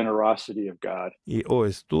the generosity of God. І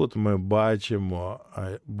ось тут ми бачимо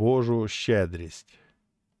Божу щедрість.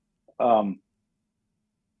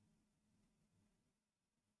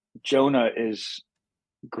 Jonah is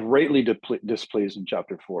greatly displeased in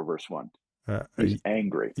chapter 4, verse 1. He's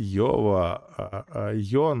angry.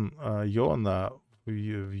 Йона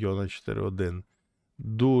в Йона 4.1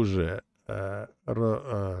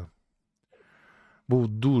 був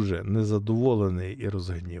дуже незадоволений і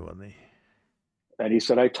розгніваний. And he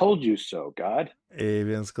said, I told you so, God. І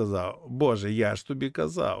він сказав: Боже, я ж тобі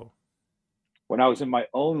казав. When I was in my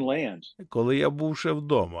own land. Коли я був ще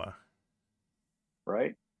вдома.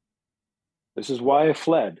 Right? This is why I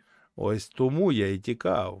fled. Ось тому я і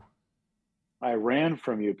тікав. I ran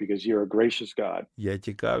from you because you're a gracious God. Я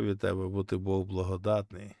тікав від тебе, бо ти Бог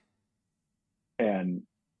благодатний. And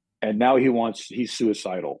now he's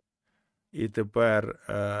suicidal. І тепер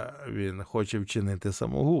він хоче вчинити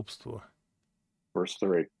самогубство. Verse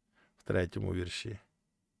 3. В 3-му вірші.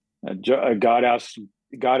 God asked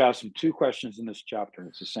him two questions in this chapter, and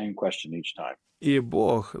it's the same question each time. І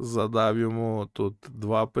Бог задав йому тут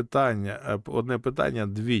два питання, одне питання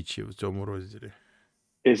двічі в цьому розділі.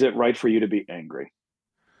 Is it right for you to be angry?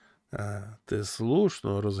 Ти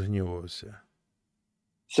слушно розгнівався?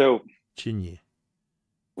 So, чи ні?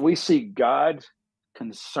 We see God's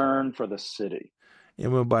concern for the city. І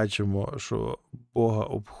ми бачимо, що Бога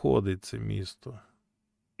обходить це місто.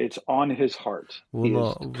 It's on his heart. He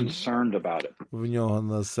is concerned about it. В нього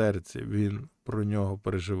на серці, він про нього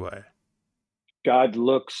переживає. God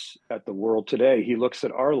looks at the world today. He looks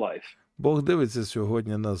at our life. Бог дивиться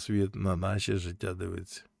сьогодні на світ, на наше життя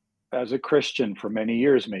дивиться. As a Christian for many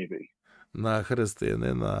years, maybe. На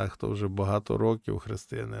християнина, хто вже багато років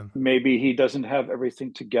християнин. Maybe he doesn't have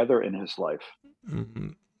everything together in his life.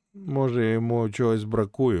 Може, йому чогось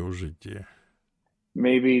бракує в житті.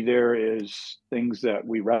 Maybe there is things that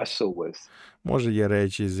we wrestle with. Може, є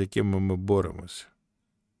речі, з якими ми боремося.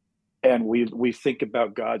 And we think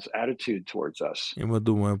about God's attitude towards us. І ми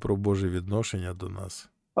думаємо про Боже відношення до нас.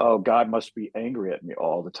 Oh, God must be angry at me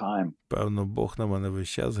all the time. Певно, Бог на мене весь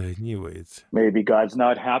час гнівається. Maybe God's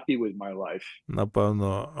not happy with my life.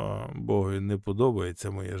 Напевно, Богу не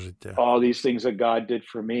подобається моє життя. All these things that God did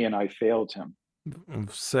for me and I failed him.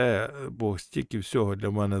 Все, Бог стільки всього для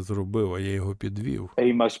мене зробив, а я його підвів.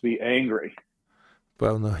 He must be angry.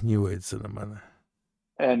 Певно, гнівається на мене.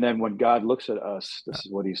 And then when God looks at us, this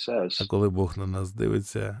is what he А says. коли Бог на нас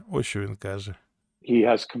дивиться, ось що він каже. He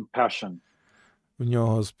has compassion. В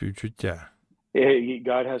нього співчуття.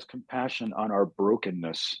 God has compassion on our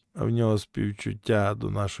brokenness. А в нього співчуття до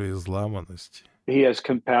нашої зламаності. He has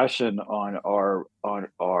compassion on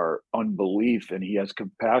our unbelief, and he has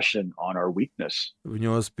compassion on our weakness. В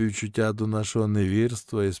нього співчуття до нашого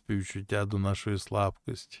невірства і співчуття до нашої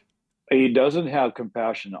слабкості. He doesn't have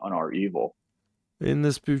compassion on our evil. Він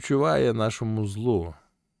не співчуває нашому злу.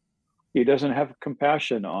 He doesn't have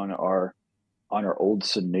compassion on our old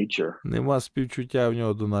sin nature. Нема співчуття в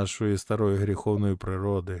нього до нашої старої гріховної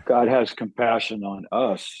природи. God has compassion on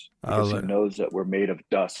us because he Але- knows that we're made of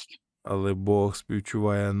dust. Але Бог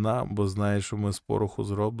співчуває нам, бо знає, що ми з пороху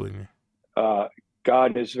зроблені.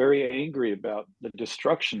 God is very angry about the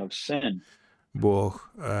destruction of sin.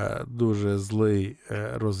 Бог дуже злий,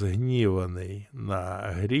 розгніваний на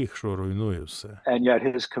гріх, що руйнує все. And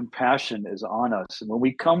yet his compassion is on us. And when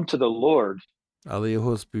we come to the Lord, Але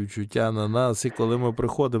його співчуття на нас, і коли ми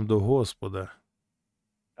приходимо до Господа,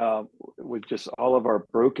 with just all of our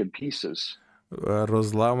broken pieces,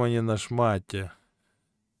 розламані на шмаття,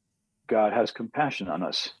 God has compassion on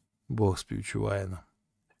us. Бог співчуває нам.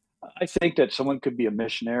 I think that someone could be a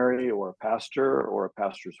missionary or a pastor or a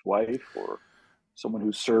pastor's wife or someone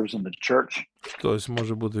who serves in the church. Хтось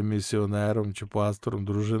може бути місіонером, чи пастором,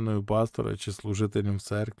 дружиною пастора, чи служителем в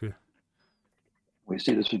церкві. We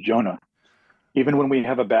see this with Jonah. Even when we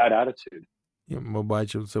have a bad attitude, І ми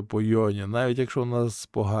бачимо це по Йоні, навіть якщо у нас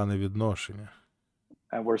погане відношення,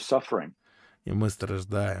 and we're suffering, і ми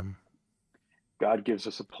страждаємо. God gives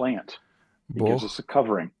us a plant. He gives Бог us a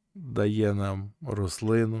covering. дає нам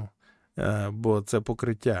рослину, бо це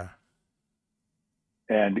покриття.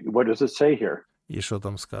 And what does it say here? І що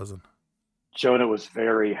там сказано? Jonah was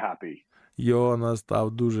very happy. Йона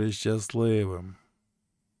став дуже щасливим.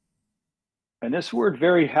 And this word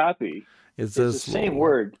very happy І is це the same слово,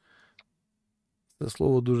 word це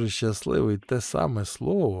слово дуже щасливий, те саме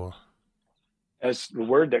слово, as the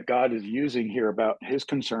word that God is using here about his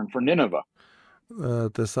concern for Nineveh.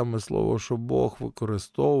 те саме слово, що Бог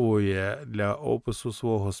використовує для опису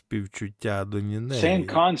свого співчуття до Same Ніневії,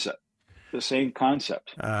 concept. The same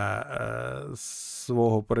concept.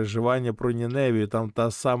 свого переживання про Ніневію, там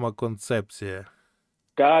та сама концепція.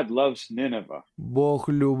 God loves Nineveh. Бог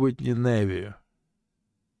любить Ніневію,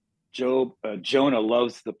 Jonah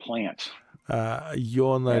loves the plant. а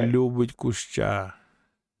Йона Right. любить куща.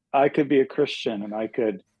 I could be a Christian and I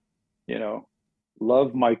could,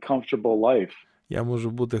 love my comfortable life. Я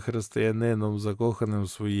можу бути християнином, закоханим в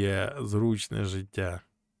своє зручне життя,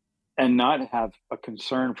 And not have a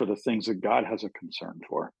concern for the things that God has a concern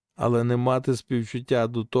for. але не мати співчуття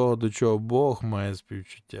до того, до чого Бог має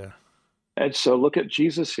співчуття. And so look at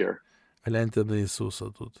Jesus here. Гляньте на Ісуса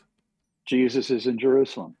тут. Jesus is in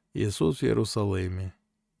Jerusalem. Ісус в Єрусалимі.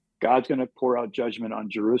 God's going to pour out judgment on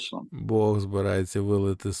Jerusalem. Бог збирається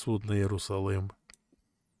вилити суд на Єрусалим.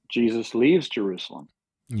 Jesus leaves Jerusalem.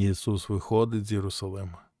 Ісус виходить з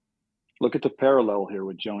Єрусалима. Look at the parallel here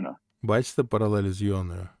with Jonah. Бачите паралель з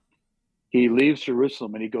Йоною? He leaves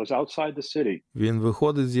Jerusalem and he goes outside the city Він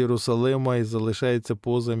виходить з Єрусалима і залишається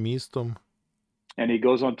поза містом and he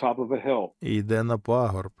goes on top of a hill. і йде на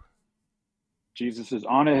пагорб. Jesus is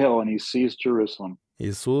on a hill and he sees Jerusalem.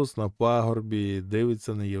 Ісус на пагорбі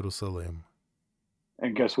дивиться на Єрусалим.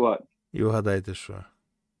 And guess what? І вгадайте, що?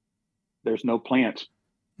 There's no plant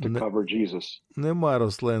to Не- cover Jesus. Нема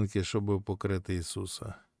рослинки, щоб покрити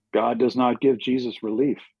Ісуса. God does not give Jesus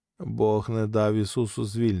relief. Бог не дав Ісусу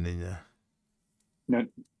звільнення. No,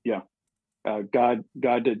 yeah.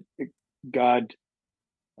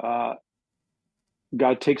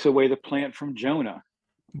 God takes away the plant from Jonah.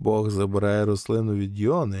 Бог забирає рослину від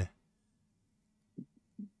Йони.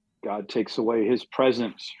 God takes away his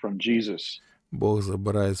presence from Jesus. Бог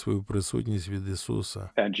забирає свою присутність від Ісуса.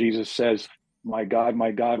 And Jesus says, my God,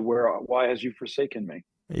 why has you forsaken me?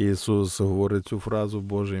 Ісус говорить цю фразу: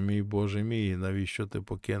 Боже мій, навіщо ти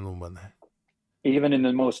покинув мене? Even in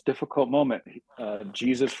the most difficult moment,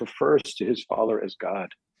 Jesus refers to his Father as God.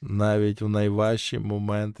 Навіть в найважчий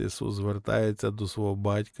момент Ісус звертається до свого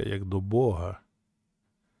батька як до Бога.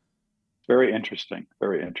 Very interesting,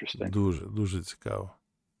 very interesting. Дуже цікаво.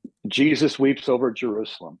 Jesus weeps over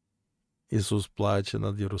Jerusalem. Ісус плаче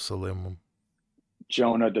над Єрусалимом.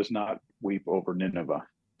 Jonah does not weep over Nineveh.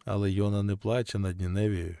 Але Йона не плаче над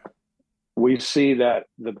Ніневією. We see that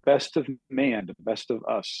the best of man, the best of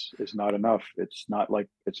us, is not enough. It's not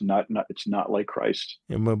like Christ.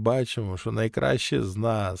 І ми бачимо, що найкращі з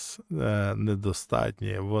нас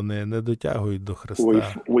недостатні, вони не дотягують до Христа.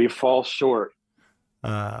 We fall short.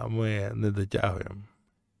 А ми не дотягуємо.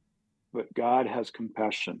 But God has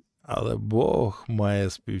compassion. Але Бог має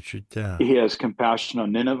співчуття. He has compassion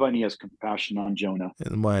on Nineveh and he has compassion on Jonah.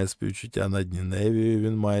 Він має співчуття над Ніневією,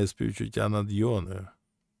 він має співчуття над Йоною.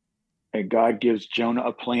 And God gives Jonah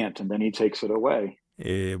a plant and then he takes it away.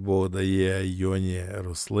 І Бог дає Йоні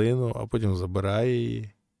рослину, а потім забирає її.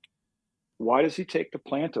 Why does he take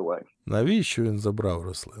the plant away? Навіщо він забрав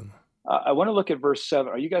рослину? I want to look at verse 7.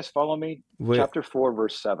 Are you guys following me? Chapter 4,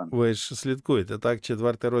 verse 7. Ви ж слідкуєте, так?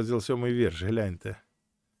 4-й розділ, 7-й вірш, гляньте.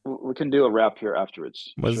 We can do a wrap here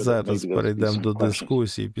afterwards. Ми зараз перейдемо до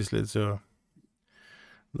дискусії після цього.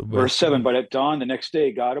 Verse 7, but at dawn the next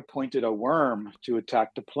day God appointed a worm to attack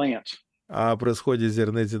the plant. А при сході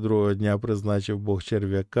зірниці другого дня призначив Бог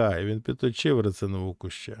черв'яка, і він підточив рецинову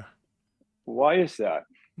куща. Why is that?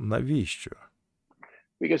 Навіщо?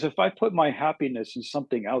 Because if I put my happiness in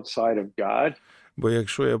something outside of God, бо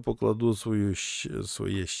якщо я покладу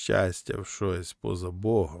своє щастя в щось поза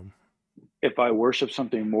Богом, if I worship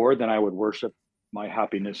something more than I would worship my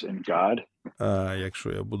happiness in God, а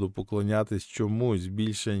якщо я буду поклонятись чомусь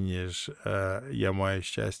більше, ніж я маю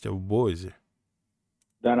щастя в Бозі,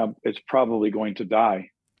 then it's probably going to die.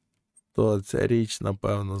 то ця річ,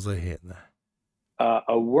 напевно, загине.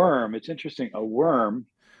 A worm, it's interesting, a worm.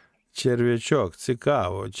 Черв'ячок,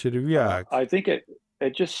 цікаво, черв'як. I think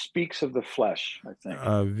it just speaks of the flesh, I think.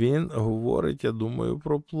 А він говорить, я думаю,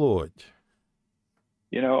 про плоть.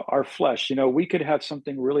 You know, our flesh, we could have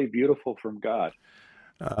something really beautiful from God.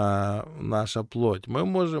 Наша плоть. Ми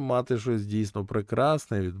можемо мати щось дійсно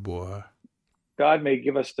прекрасне від Бога. God may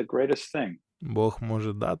give us the greatest thing. Бог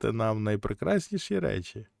може дати нам найпрекрасніші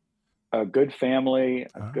речі. A good family,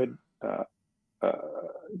 a good,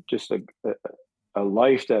 just a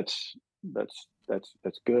life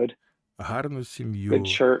that's good. Гарну сім'ю,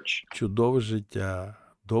 Good church. чудове життя,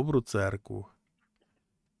 добру церкву.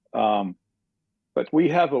 But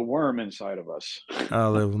we have a worm inside of us.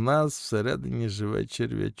 Але в нас всередині живе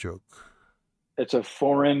черв'ячок. It's a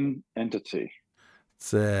foreign entity.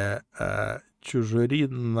 Це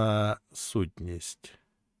чужорідна сутність.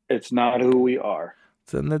 It's not who we are.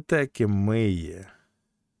 Це не те, ким ми є.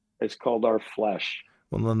 It's called our flesh.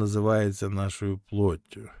 Воно називається нашою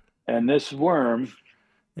плоттю. And this worm,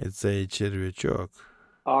 і цей черв'ячок,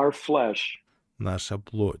 our flesh, наша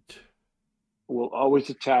плоть, will always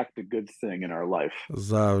attack the good thing in our life.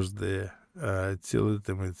 Завжди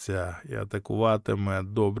цілитиметься і атакуватиме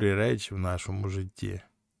добрі речі в нашому житті.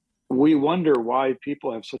 We wonder why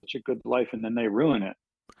people have such a good life and then they ruin it.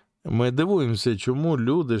 Ми дивуємося, чому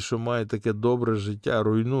люди, що мають таке добре життя,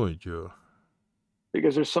 руйнують його.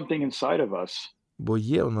 Because there's something inside of us. Бо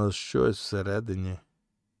є в нас щось всередині,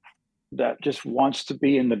 that just wants to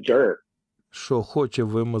be in the dirt. Що хоче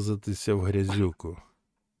вимазатися в грязюку.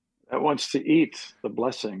 That wants to eat the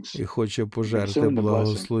blessings. І хоче пожерти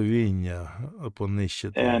благословіння,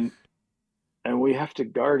 понищити. And we have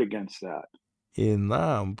to guard against that. І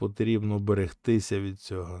нам потрібно берегтися від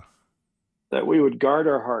цього. That we would guard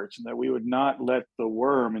our hearts and that we would not let the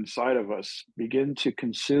worm inside of us begin to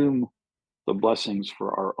consume the blessings for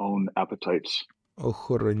our own appetites.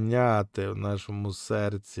 Охороняти в нашому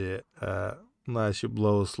серці наші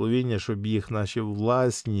благословіння, щоб їх наші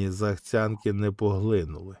власні захцянки не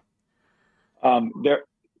поглинули. There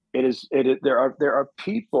are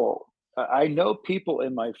people. I know people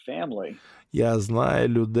in my family. Я знаю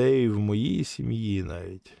людей в моїй сім'ї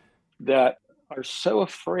навіть. That are so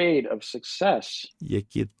afraid of success.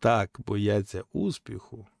 Які так бояться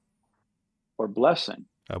успіху. Or blessing.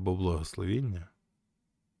 Або благословіння.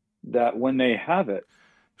 That when they have it.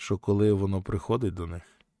 Що коли воно приходить до них.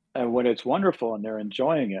 And when it's wonderful and they're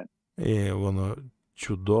enjoying it. І воно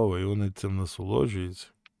чудове, і вони цим насолоджуються.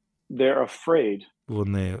 They're afraid.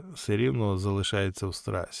 Вони все рівно залишаються в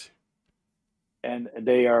страсі. And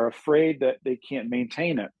they are afraid that they can't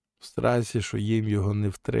maintain it. В страсі, що їм його не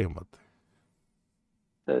втримати.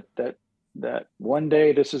 That one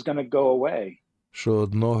day this is going to go away. Що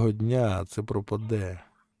одного дня це пропаде.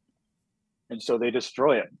 And so they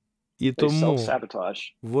destroy it. І They тому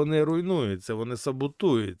self-sabotage. вони руйнуються, вони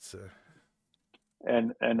саботуються.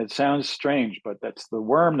 And it sounds strange, but that's the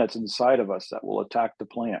worm that's inside of us that will attack the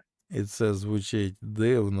plant. І це звучить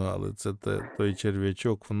дивно, але це той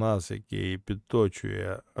черв'ячок в нас, який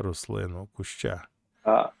підточує рослину, куща.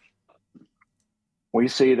 We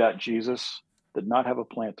see that Jesus did not have a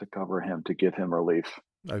plant to cover him, to give him relief.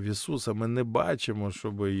 А в Ісуса ми не бачимо,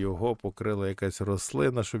 щоб його покрила якась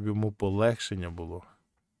рослина, щоб йому полегшення було.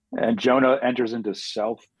 And Jonah enters into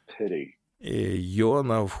self-pity. І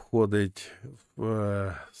Йона входить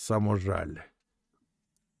в саможаль.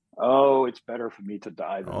 Oh, it's better for me to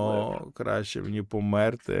die than live. О, краще мені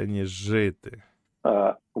померти, аніж жити.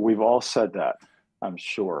 We've all said that, I'm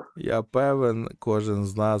sure. Я певен, кожен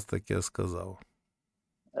з нас таке сказав.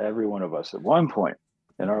 Every one of us at one point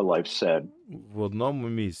in our life said, В одному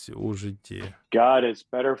місці у житті God, it's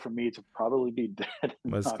better for me to probably be dead and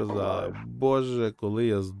ми not сказали: alive. Боже, коли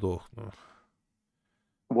я здохну.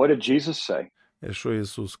 What did Jesus say? І що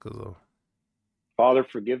Ісус сказав?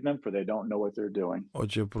 Father, forgive them, for they don't know what they're doing.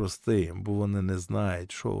 Отче, прости їм, бо вони не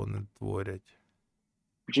знають, що вони творять.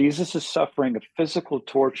 Jesus is suffering a physical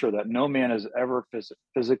torture that no man has ever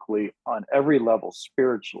physically, on every level,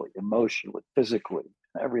 spiritually, emotionally, physically,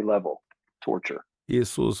 every level, torture.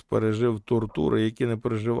 Ісус пережив тортури, які не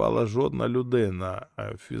переживала жодна людина,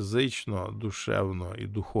 фізично, душевно і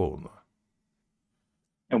духовно.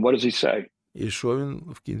 And what does he say? І що він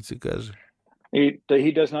в кінці каже?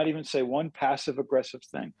 He does not even say one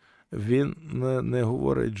passive-aggressive thing. Він не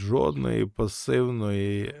говорить жодної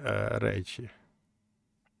пасивної речі.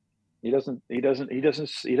 He doesn't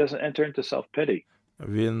enter into self-pity.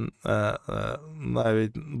 Він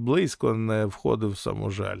навіть близько не входив в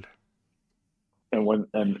саможаль.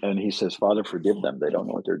 And he says, Father, forgive them. They don't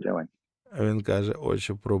know what they're doing. Він каже: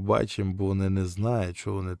 Отче, пробач їм, бо вони не знають,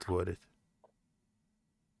 що вони творять.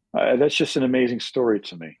 That's just an amazing story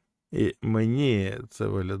to me. І мені це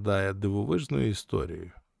виглядає дивовижною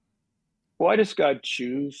історією. Why does God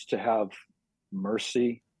choose to have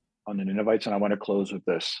mercy on the Ninevites? And I want to close with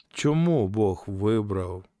this. Чому Бог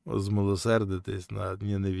вибрав змилосердитись над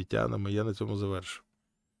ніневітянами? Я на цьому завершу.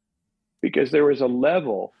 Because there is a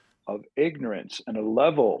level of ignorance and a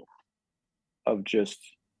level of just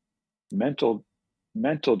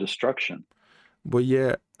mental destruction. Бо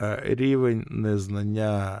є рівень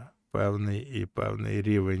незнання певний і певний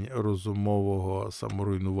рівень розумового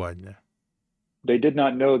саморуйнування. They did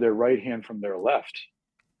not know their right hand from their left.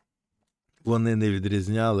 Вони не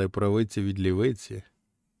відрізняли правиці від лівиці.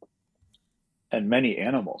 And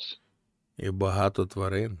many animals. І багато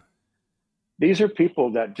тварин. These are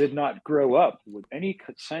people that did not grow up with any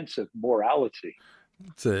sense of morality.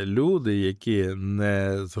 Це люди, які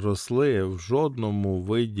не зросли в жодному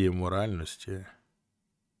виді моральності.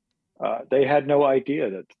 They had no idea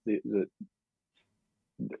that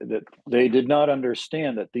they did not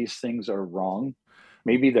understand that these things are wrong.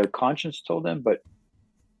 Maybe their conscience told them, but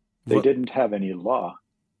they didn't have any law.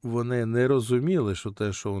 Вони не розуміли, що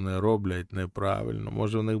те, що вони роблять, неправильно.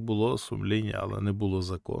 Може, в них було сумління, але не було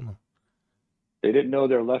закону. They didn't know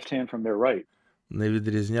their left hand from their right. Не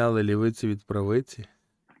відрізняли лівиці від правиці.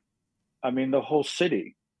 I mean, the whole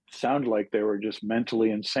city sounded like they were just mentally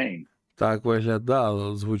insane. Так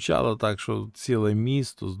виглядало, звучало так, що ціле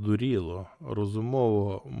місто здуріло,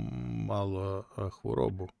 розумово мало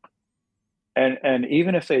хворобу. And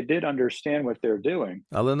even if they did understand what they're doing,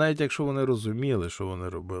 Але навіть якщо вони розуміли, що вони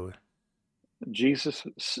робили, Jesus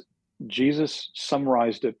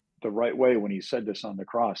summarized it the right way when he said this on the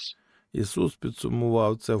cross. Ісус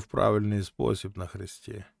підсумував це в правильний спосіб на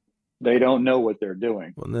хресті. They don't know what they're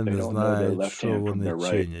doing. Вони не знають, що вони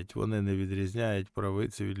чинять. Вони не відрізняють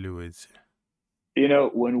правиці від лівиці. You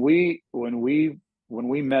know, when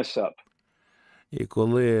we mess up, і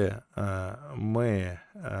коли ми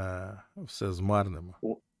все змарнимо,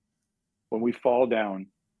 when we fall down,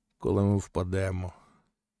 коли ми впадемо,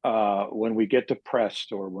 when we get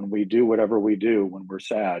depressed or when we do whatever we do when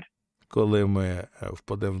we're sad, коли ми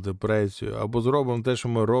впадемо в депресію, або зробимо те, що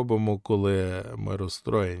ми робимо, коли ми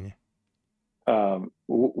розстроєні.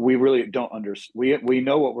 We really don't understand. We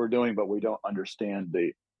know what we're doing, but we don't understand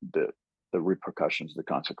the repercussions, the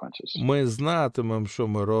consequences. Ми знатимемо, що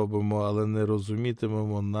ми робимо, але не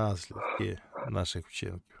розумітимемо наслідки наших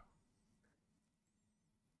вчинків.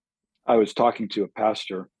 I was talking to a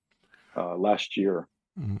pastor last year.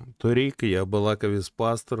 Торік я балакав із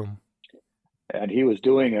пастором. And he was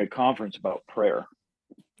doing a conference about prayer.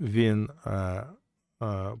 Він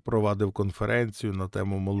провадив конференцію на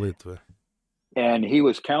тему молитви. And he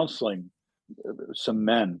was counseling some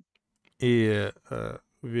men. І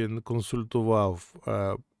він консультував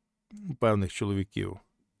певних чоловіків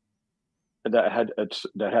that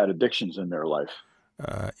had addictions in their life.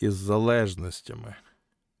 Із залежностями.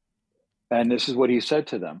 And this is what he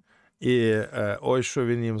said to them. І ось що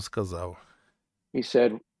він їм сказав. He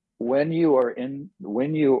said, when you're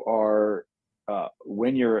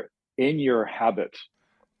in your habit,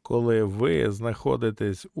 Коли ви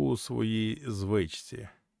знаходитесь у своїй звичці,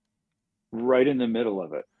 right in the middle of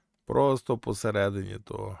it, просто посередині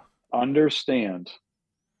того, understand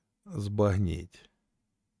збагніть,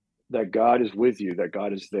 that God is with you, that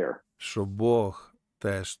God is there. що Бог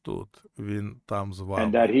теж тут, Він там з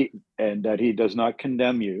вами. And that he does not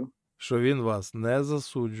condemn you, що Він вас не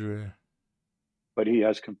засуджує, but he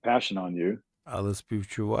has compassion on you. але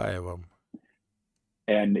співчуває вам.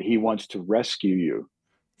 And he wants to rescue you.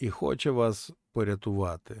 І хоче вас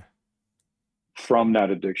порятувати. From that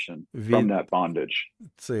addiction, from that bondage.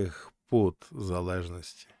 Цих пут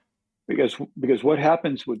залежності. Because what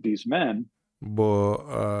happens with these men, бо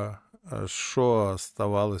що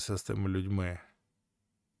ставалося з тими людьми?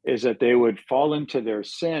 Is that they would fall into their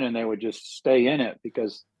sin and they would just stay in it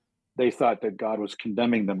because they thought that God was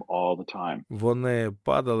condemning them all the time. Вони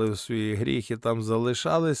падали в свої гріхи, там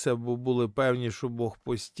залишалися, бо були певні, що Бог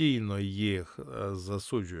постійно їх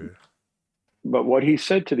засуджує. But what he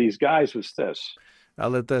said to these guys was this.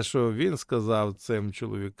 Але те, що він сказав цим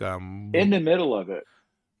чоловікам, In the middle of it,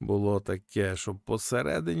 було таке, що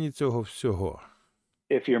посередині цього всього,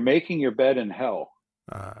 if you're making your bed in hell,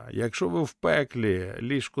 якщо ви в пеклі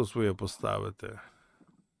ліжко своє поставите,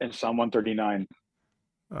 in Psalm 139,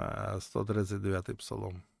 139-й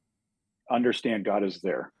псалом, understand God is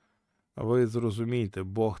there. ви зрозумієте,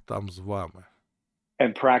 Бог там з вами.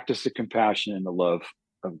 And practice the compassion and the love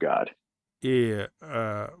of God. І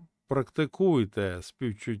практикуйте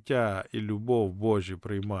співчуття і любов Божі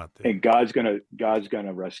приймати. And God's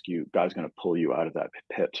gonna rescue, God's gonna pull you out of that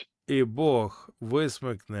pit. І Бог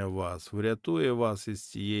висмикне вас, врятує вас із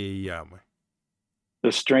цієї ями.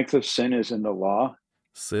 The strength of sin is in the law.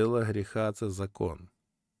 Сила гріха – це закон.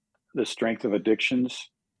 The strength of addictions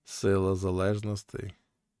Сила залежностей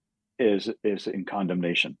is in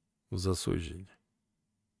condemnation. в засудженні.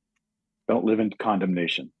 Don't live in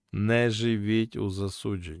condemnation. Не живіть у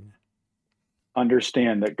засудженні.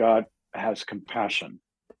 Understand that God has compassion.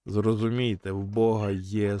 Зрозумійте, в Бога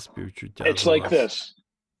є співчуття It's за like вас. this.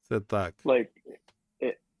 Це так. Like,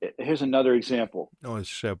 here's another example. Ось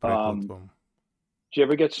ще приклад вам. Do you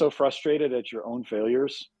ever get so frustrated at your own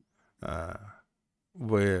failures?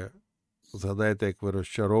 Ви згадайте, як ви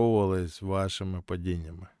розчаровувались вашими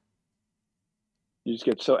падіннями. You just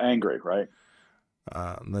get so angry, right?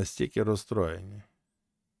 Настільки розстроєні.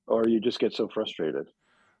 Or you just get so frustrated.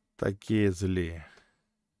 Такі злі.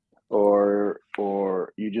 Or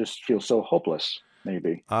you just feel so hopeless,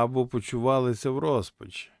 maybe. Або почувалися в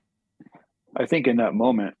розпачі. I think in that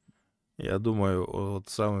moment, Я думаю, от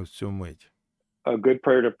саме в цю мить. a good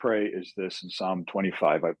prayer to pray is this in Psalm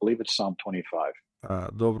 25. I believe it's Psalm 25.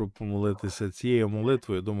 Добре помолитися цією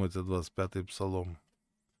молитвою, думаю, це 25-й псалом.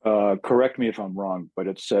 Correct me if I'm wrong, but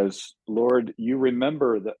it says, Lord, you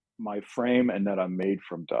remember that my frame and that I'm made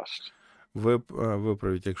from dust.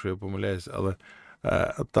 Виправіть, якщо я помиляюсь, але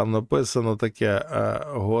там написано таке: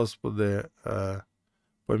 Господи,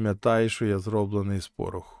 пам'ятай, що я зроблений з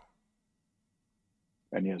пороху.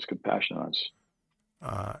 And he has compassion on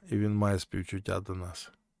us. І він має співчуття до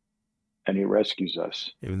нас. And he rescues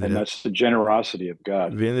us. І він And that's the generosity of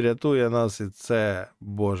God. Він рятує нас, і це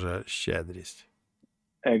Божа щедрість.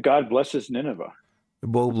 And God blesses Nineveh.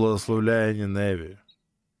 Бог благословляє Ніневію.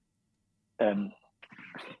 And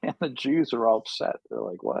the Jews are all upset.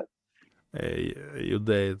 They're like, what?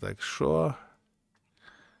 Юдеї так, що?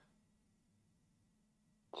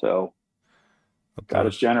 So, God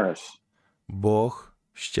is generous. Бог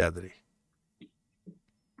щедрий.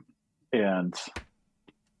 And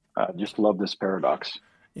just love this paradox.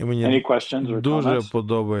 І мені Any questions or дуже comments?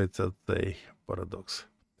 подобається цей парадокс.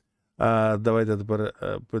 Давайте тепер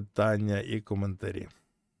питання і коментарі.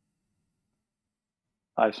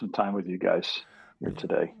 I have some time with you guys here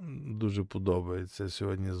today. Дуже подобається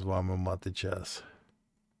сьогодні з вами мати час.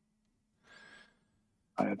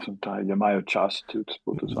 I have some time. Я маю час тут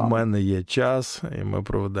бути з У вами. мене є час, і ми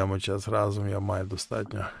проведемо час разом. Я маю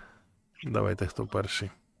достатньо. Давайте, хто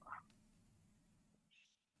перший.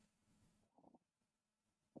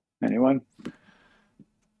 Anyone?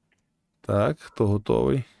 Так, хто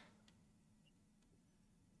готовий?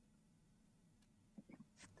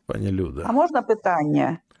 Пані Люда. А можна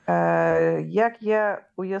питання? Як я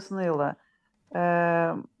пояснила,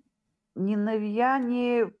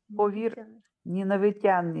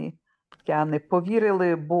 ніневітяни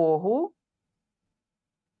повірили Богу,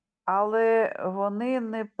 але вони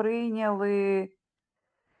не прийняли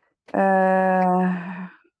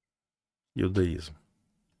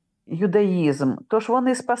юдаїзм. Тож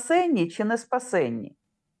вони спасенні чи не спасенні?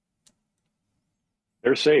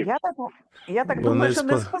 They're saved. Я так думаю, що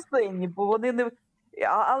не спасенні, бо вони не...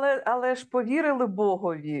 Але ж повірили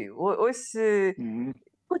Богові. Ось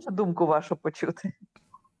хочу думку вашу почути.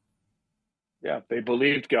 Yeah, they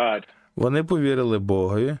believed God. Вони повірили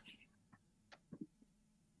Богові.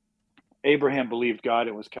 Abraham believed God,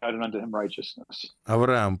 it was counted unto him righteousness.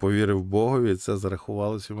 Авраам повірив Богові, і це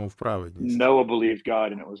зарахувалося йому в праведність. Noah believed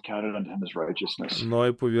God, and it was counted unto him as righteousness.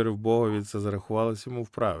 Ной повірив Богові, і це зарахувалося йому в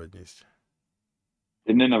праведність.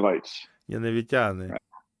 The Ninevites. Ніневітяни.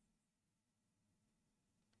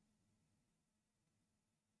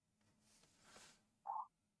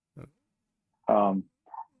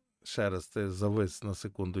 Ще раз, ти завис на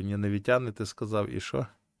секунду. Ніневітяни, ти сказав, і що?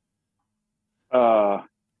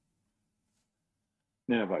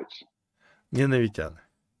 Ninevites. Ніневітяни.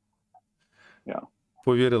 Yeah.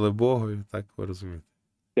 Повірили Богові, так ви розумієте.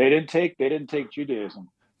 They didn't take Judaism.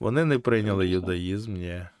 Вони не прийняли юдаїзм,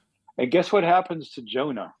 ні. And guess what happens to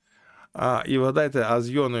Jonah? І вгадайте, а з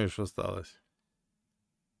Йоною що сталося?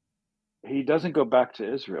 He doesn't go back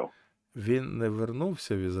to Israel. Він не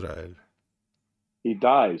вернувся в Ізраїль. He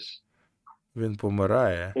dies Він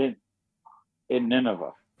помирає in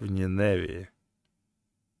Nineveh. в Ніневії.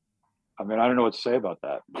 I mean, I don't know what to say about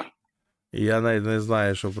that. І я навіть не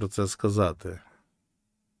знаю, що про це сказати.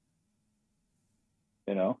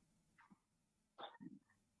 You know?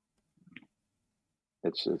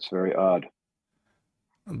 It's very odd.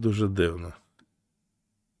 Дуже дивно.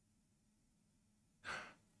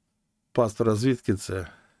 Пастора, звідки це?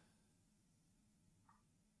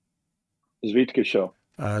 Звідки що?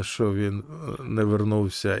 А що він не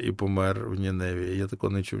вернувся і помер в Ніневії? Я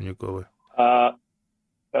такого не чув ніколи.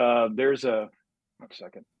 There's a... One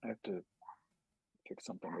second. I have to fix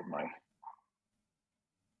something with my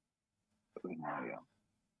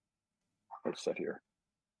headset here.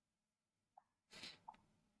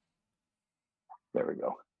 There we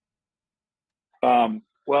go.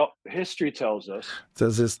 Well, history tells us Це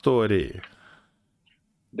з історії,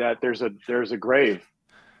 that there's a grave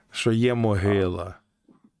що є могила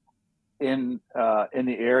in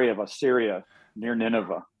the area of Assyria near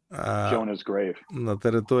Nineveh. Jonah's grave. На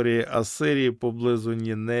території Асирії поблизу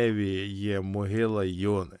Ніневії є могила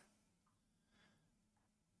Йони.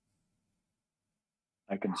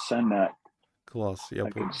 I can send that. Клас.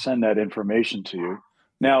 I can send that information to you.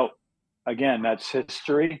 Now, again, that's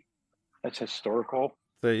history. That's historical.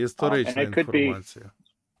 Це історична and it could be, інформація.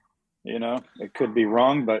 you know, it could be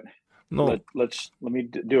wrong, but Ну, let me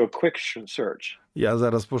do a quick search. я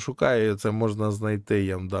зараз пошукаю, це можна знайти,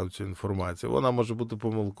 я вам дам цю інформацію. Вона може бути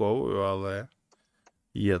помилковою, але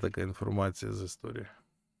є така інформація з історії.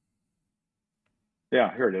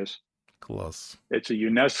 Yeah, here it is. Клас. It's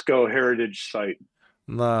a UNESCO heritage site.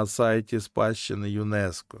 На сайті спадщини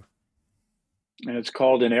ЮНЕСКО. And it's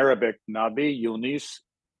called in Arabic, Nabi Yunis.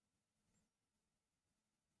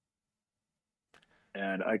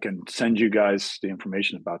 And I can send you guys the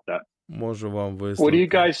information about that. Можу вам What do you вислати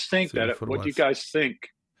guys think цю that? What do you інформацію. guys think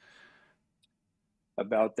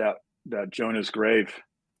about that Jonah's grave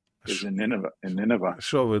is in Nineveh?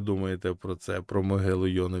 Що ви думаєте про це, про могилу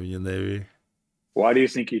Йони в Ніневії? Why do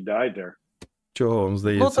you think he died there? Чого вам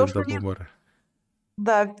здається, то, він що там він- помер?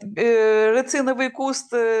 Да, рециновий куст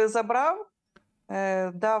забрав,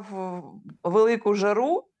 дав велику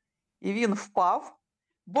жару, і він впав.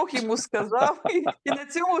 Бог йому сказав, і на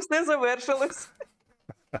цьому все завершилось.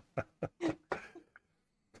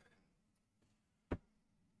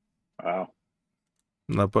 Wow.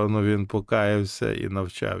 Напевно, він покаявся і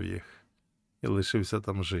навчав їх. І лишився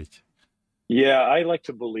там жити. Yeah, I like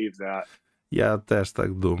to believe that. Я теж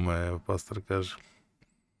так думаю, пастор каже.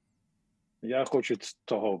 Я хочу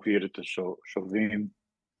того вірити, що він.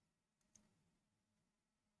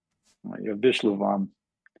 Я вишлю вам.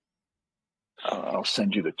 I'll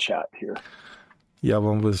send you the chat here. Я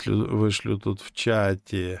вам вишлю тут в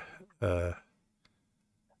чаті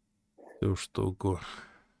цю штуку.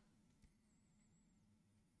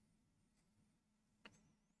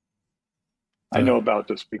 I know about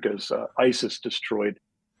this because ISIS destroyed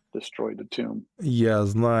the tomb. Я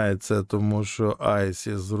знаю це, тому що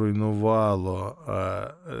ISIS зруйнувало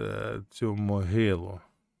цю могилу.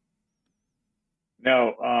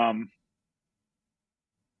 Now,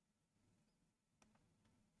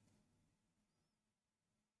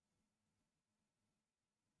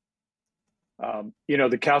 You know,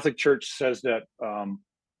 the Catholic Church says that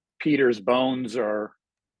Peter's bones are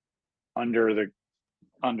under the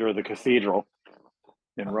cathedral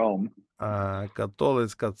in Rome.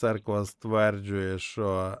 Католицька церква стверджує,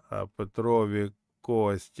 що Петрові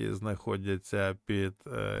кості знаходяться під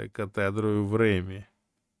катедрою в Римі.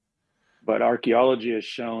 But archaeology has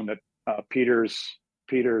shown that Peter's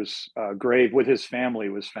grave with his family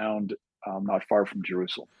was found not far from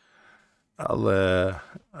Jerusalem. Але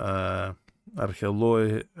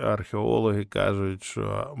археологи кажуть,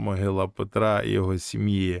 що могила Петра і його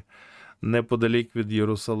сім'ї неподалік від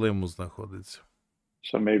Єрусалиму знаходиться.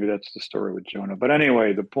 So maybe that's the story with Jonah. But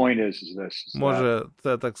anyway, the point is this. Може,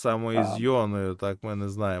 це так само і з Йоною, так, ми не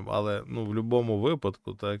знаємо. Але, ну, в будь-якому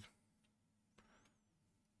випадку, так.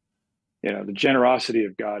 You know, the generosity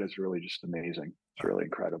of God is really just amazing. It's really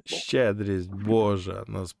incredible. Щедрість Божа,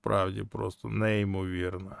 насправді, просто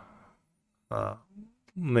неймовірна.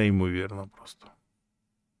 Неймовірна просто.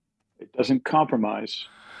 It doesn't compromise.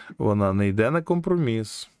 Вона не йде на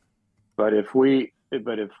компроміс. But if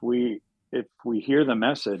we hear the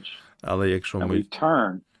message, але якщо and ми we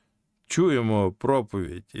turn, чуємо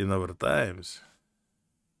проповідь і навертаємось,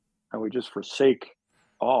 and we just forsake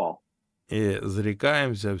all, і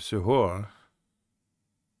зрікаємося всього,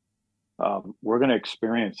 we're going to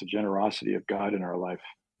experience the generosity of God in our life.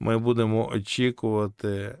 Ми будемо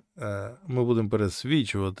очікувати, ми будемо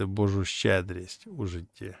пересвідчувати Божу щедрість у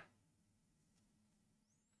житті.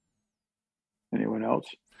 Anyone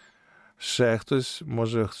else? Ще хтось,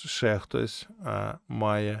 може ще хтось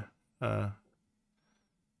має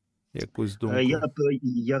якусь думку?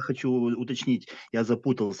 Я хочу уточнить, я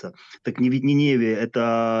запутался. Так Ниневия –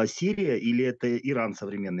 это Сирия или это Иран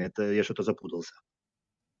современный? Это я что-то запутался.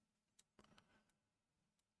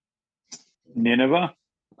 Nineveh?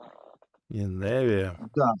 Ниневия.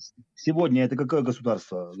 Да. Сегодня это какое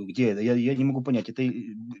государство? Где это? Я не могу понять. Это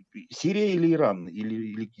Сирия или Иран?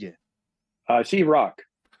 Или где? It's Iraq.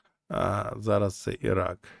 Зараз це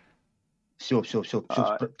Ірак. Все, точно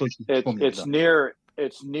вспомнил.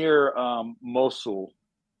 It's near Mosul.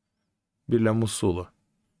 Біля Мусула.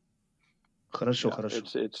 Хорошо, Yeah, хорошо.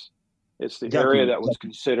 It's the area that was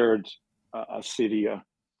considered a city at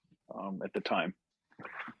the time.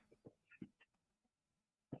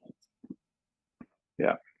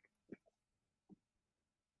 Yeah.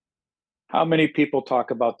 How many people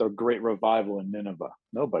talk about the great revival in Nineveh?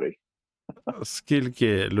 Nobody.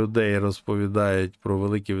 Скільки людей розповідають про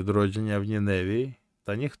велике відродження в Ніневії?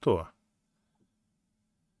 Та ніхто.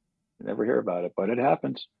 You never hear about it, but it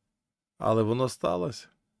happens. Але воно сталося.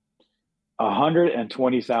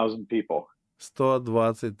 120,000 people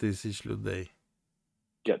 120 тисяч людей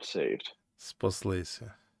get saved.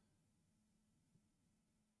 спаслися.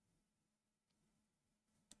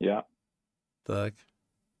 Yeah. Так.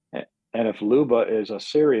 And if Luba is a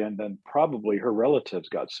Syrian, then probably her relatives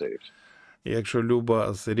got saved. І якщо Люба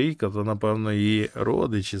асирійка, то, напевно, її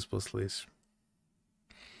родичі спаслись.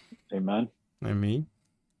 Amen. Амінь.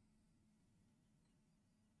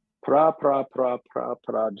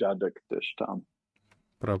 Пра-пра-пра-пра-пра-дядек теж там.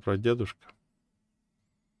 Прапрадедушка.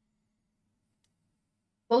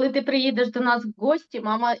 Коли ти приїдеш до нас в гості,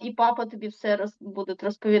 мама і папа тобі все будуть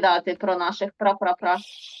розповідати про наших пра-пра-пра.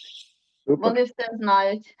 Супер. Вони все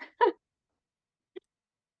знають.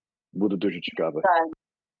 Буде дуже цікаво. Так.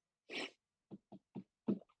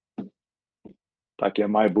 Так, я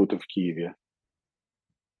маю бути в Києві.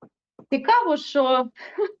 Цікаво, що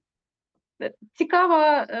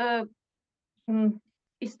цікава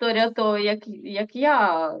історія того, як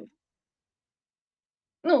я,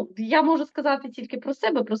 ну, я можу сказати тільки про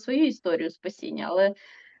себе, про свою історію спасіння, але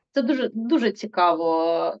це дуже, дуже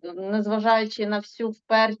цікаво, незважаючи на всю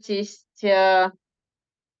впертість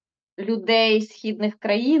людей східних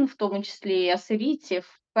країн, в тому числі і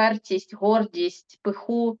асирійців, впертість, гордість,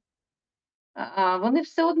 пиху. Вони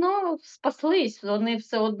все одно спаслись, вони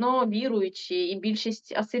все одно віруючі, і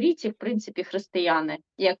більшість асирійців, в принципі, християни.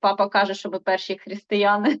 Як папа каже, що ми перші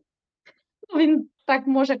християни, він так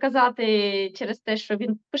може казати через те, що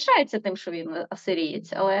він пишається тим, що він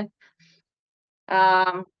асирієць, але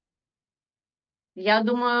я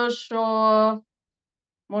думаю, що,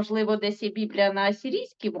 можливо, десь є Біблія на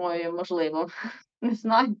асирійській мові, можливо, не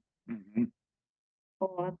знаю.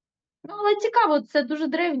 От. Ну, але цікаво, це дуже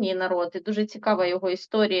древній народ, і дуже цікава його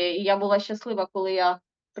історія. І я була щаслива, коли я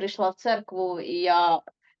прийшла в церкву, і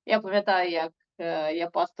я пам'ятаю, як я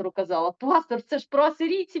пастору казала: пастор, це ж про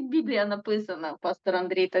асирійців Біблія написана. Пастор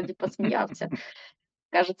Андрій тоді посміявся.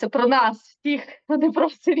 Каже, це про нас всіх, а не про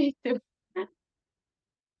асирійців.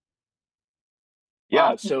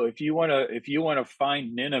 Yeah, so if you want to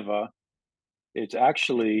find Nineveh, it's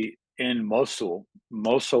actually in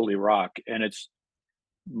Mosul, Iraq, and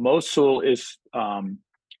Mosul is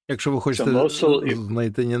Якщо ви хочете Mosul-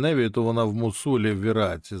 знайти Ніневію, то вона в Мусулі, в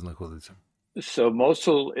Іраці знаходиться. so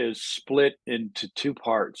Mosul is split into two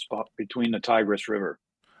parts between the Tigris River.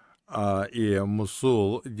 І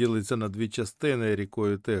Мусул ділиться на дві частини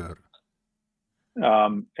рікою Тигр.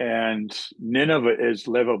 And Nineveh is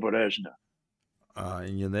Levobережна. А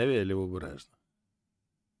Ніневія лівобережна.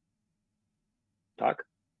 Так?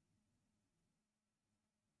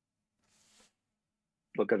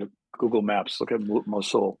 Look at Google Maps. Look at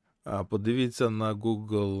Mosul. Подивіться на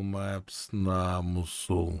Google Maps на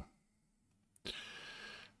Мусул.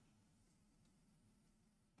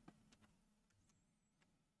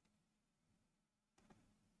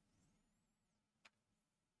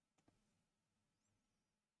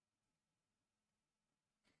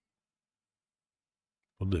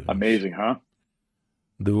 Подивимось. Amazing, huh?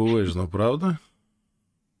 Дивовижно, правда?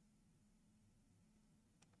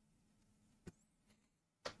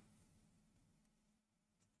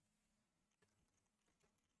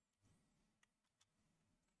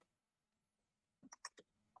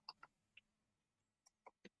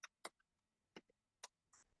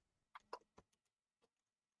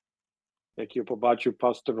 Як я побачу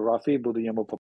пастор Рафі, буду йому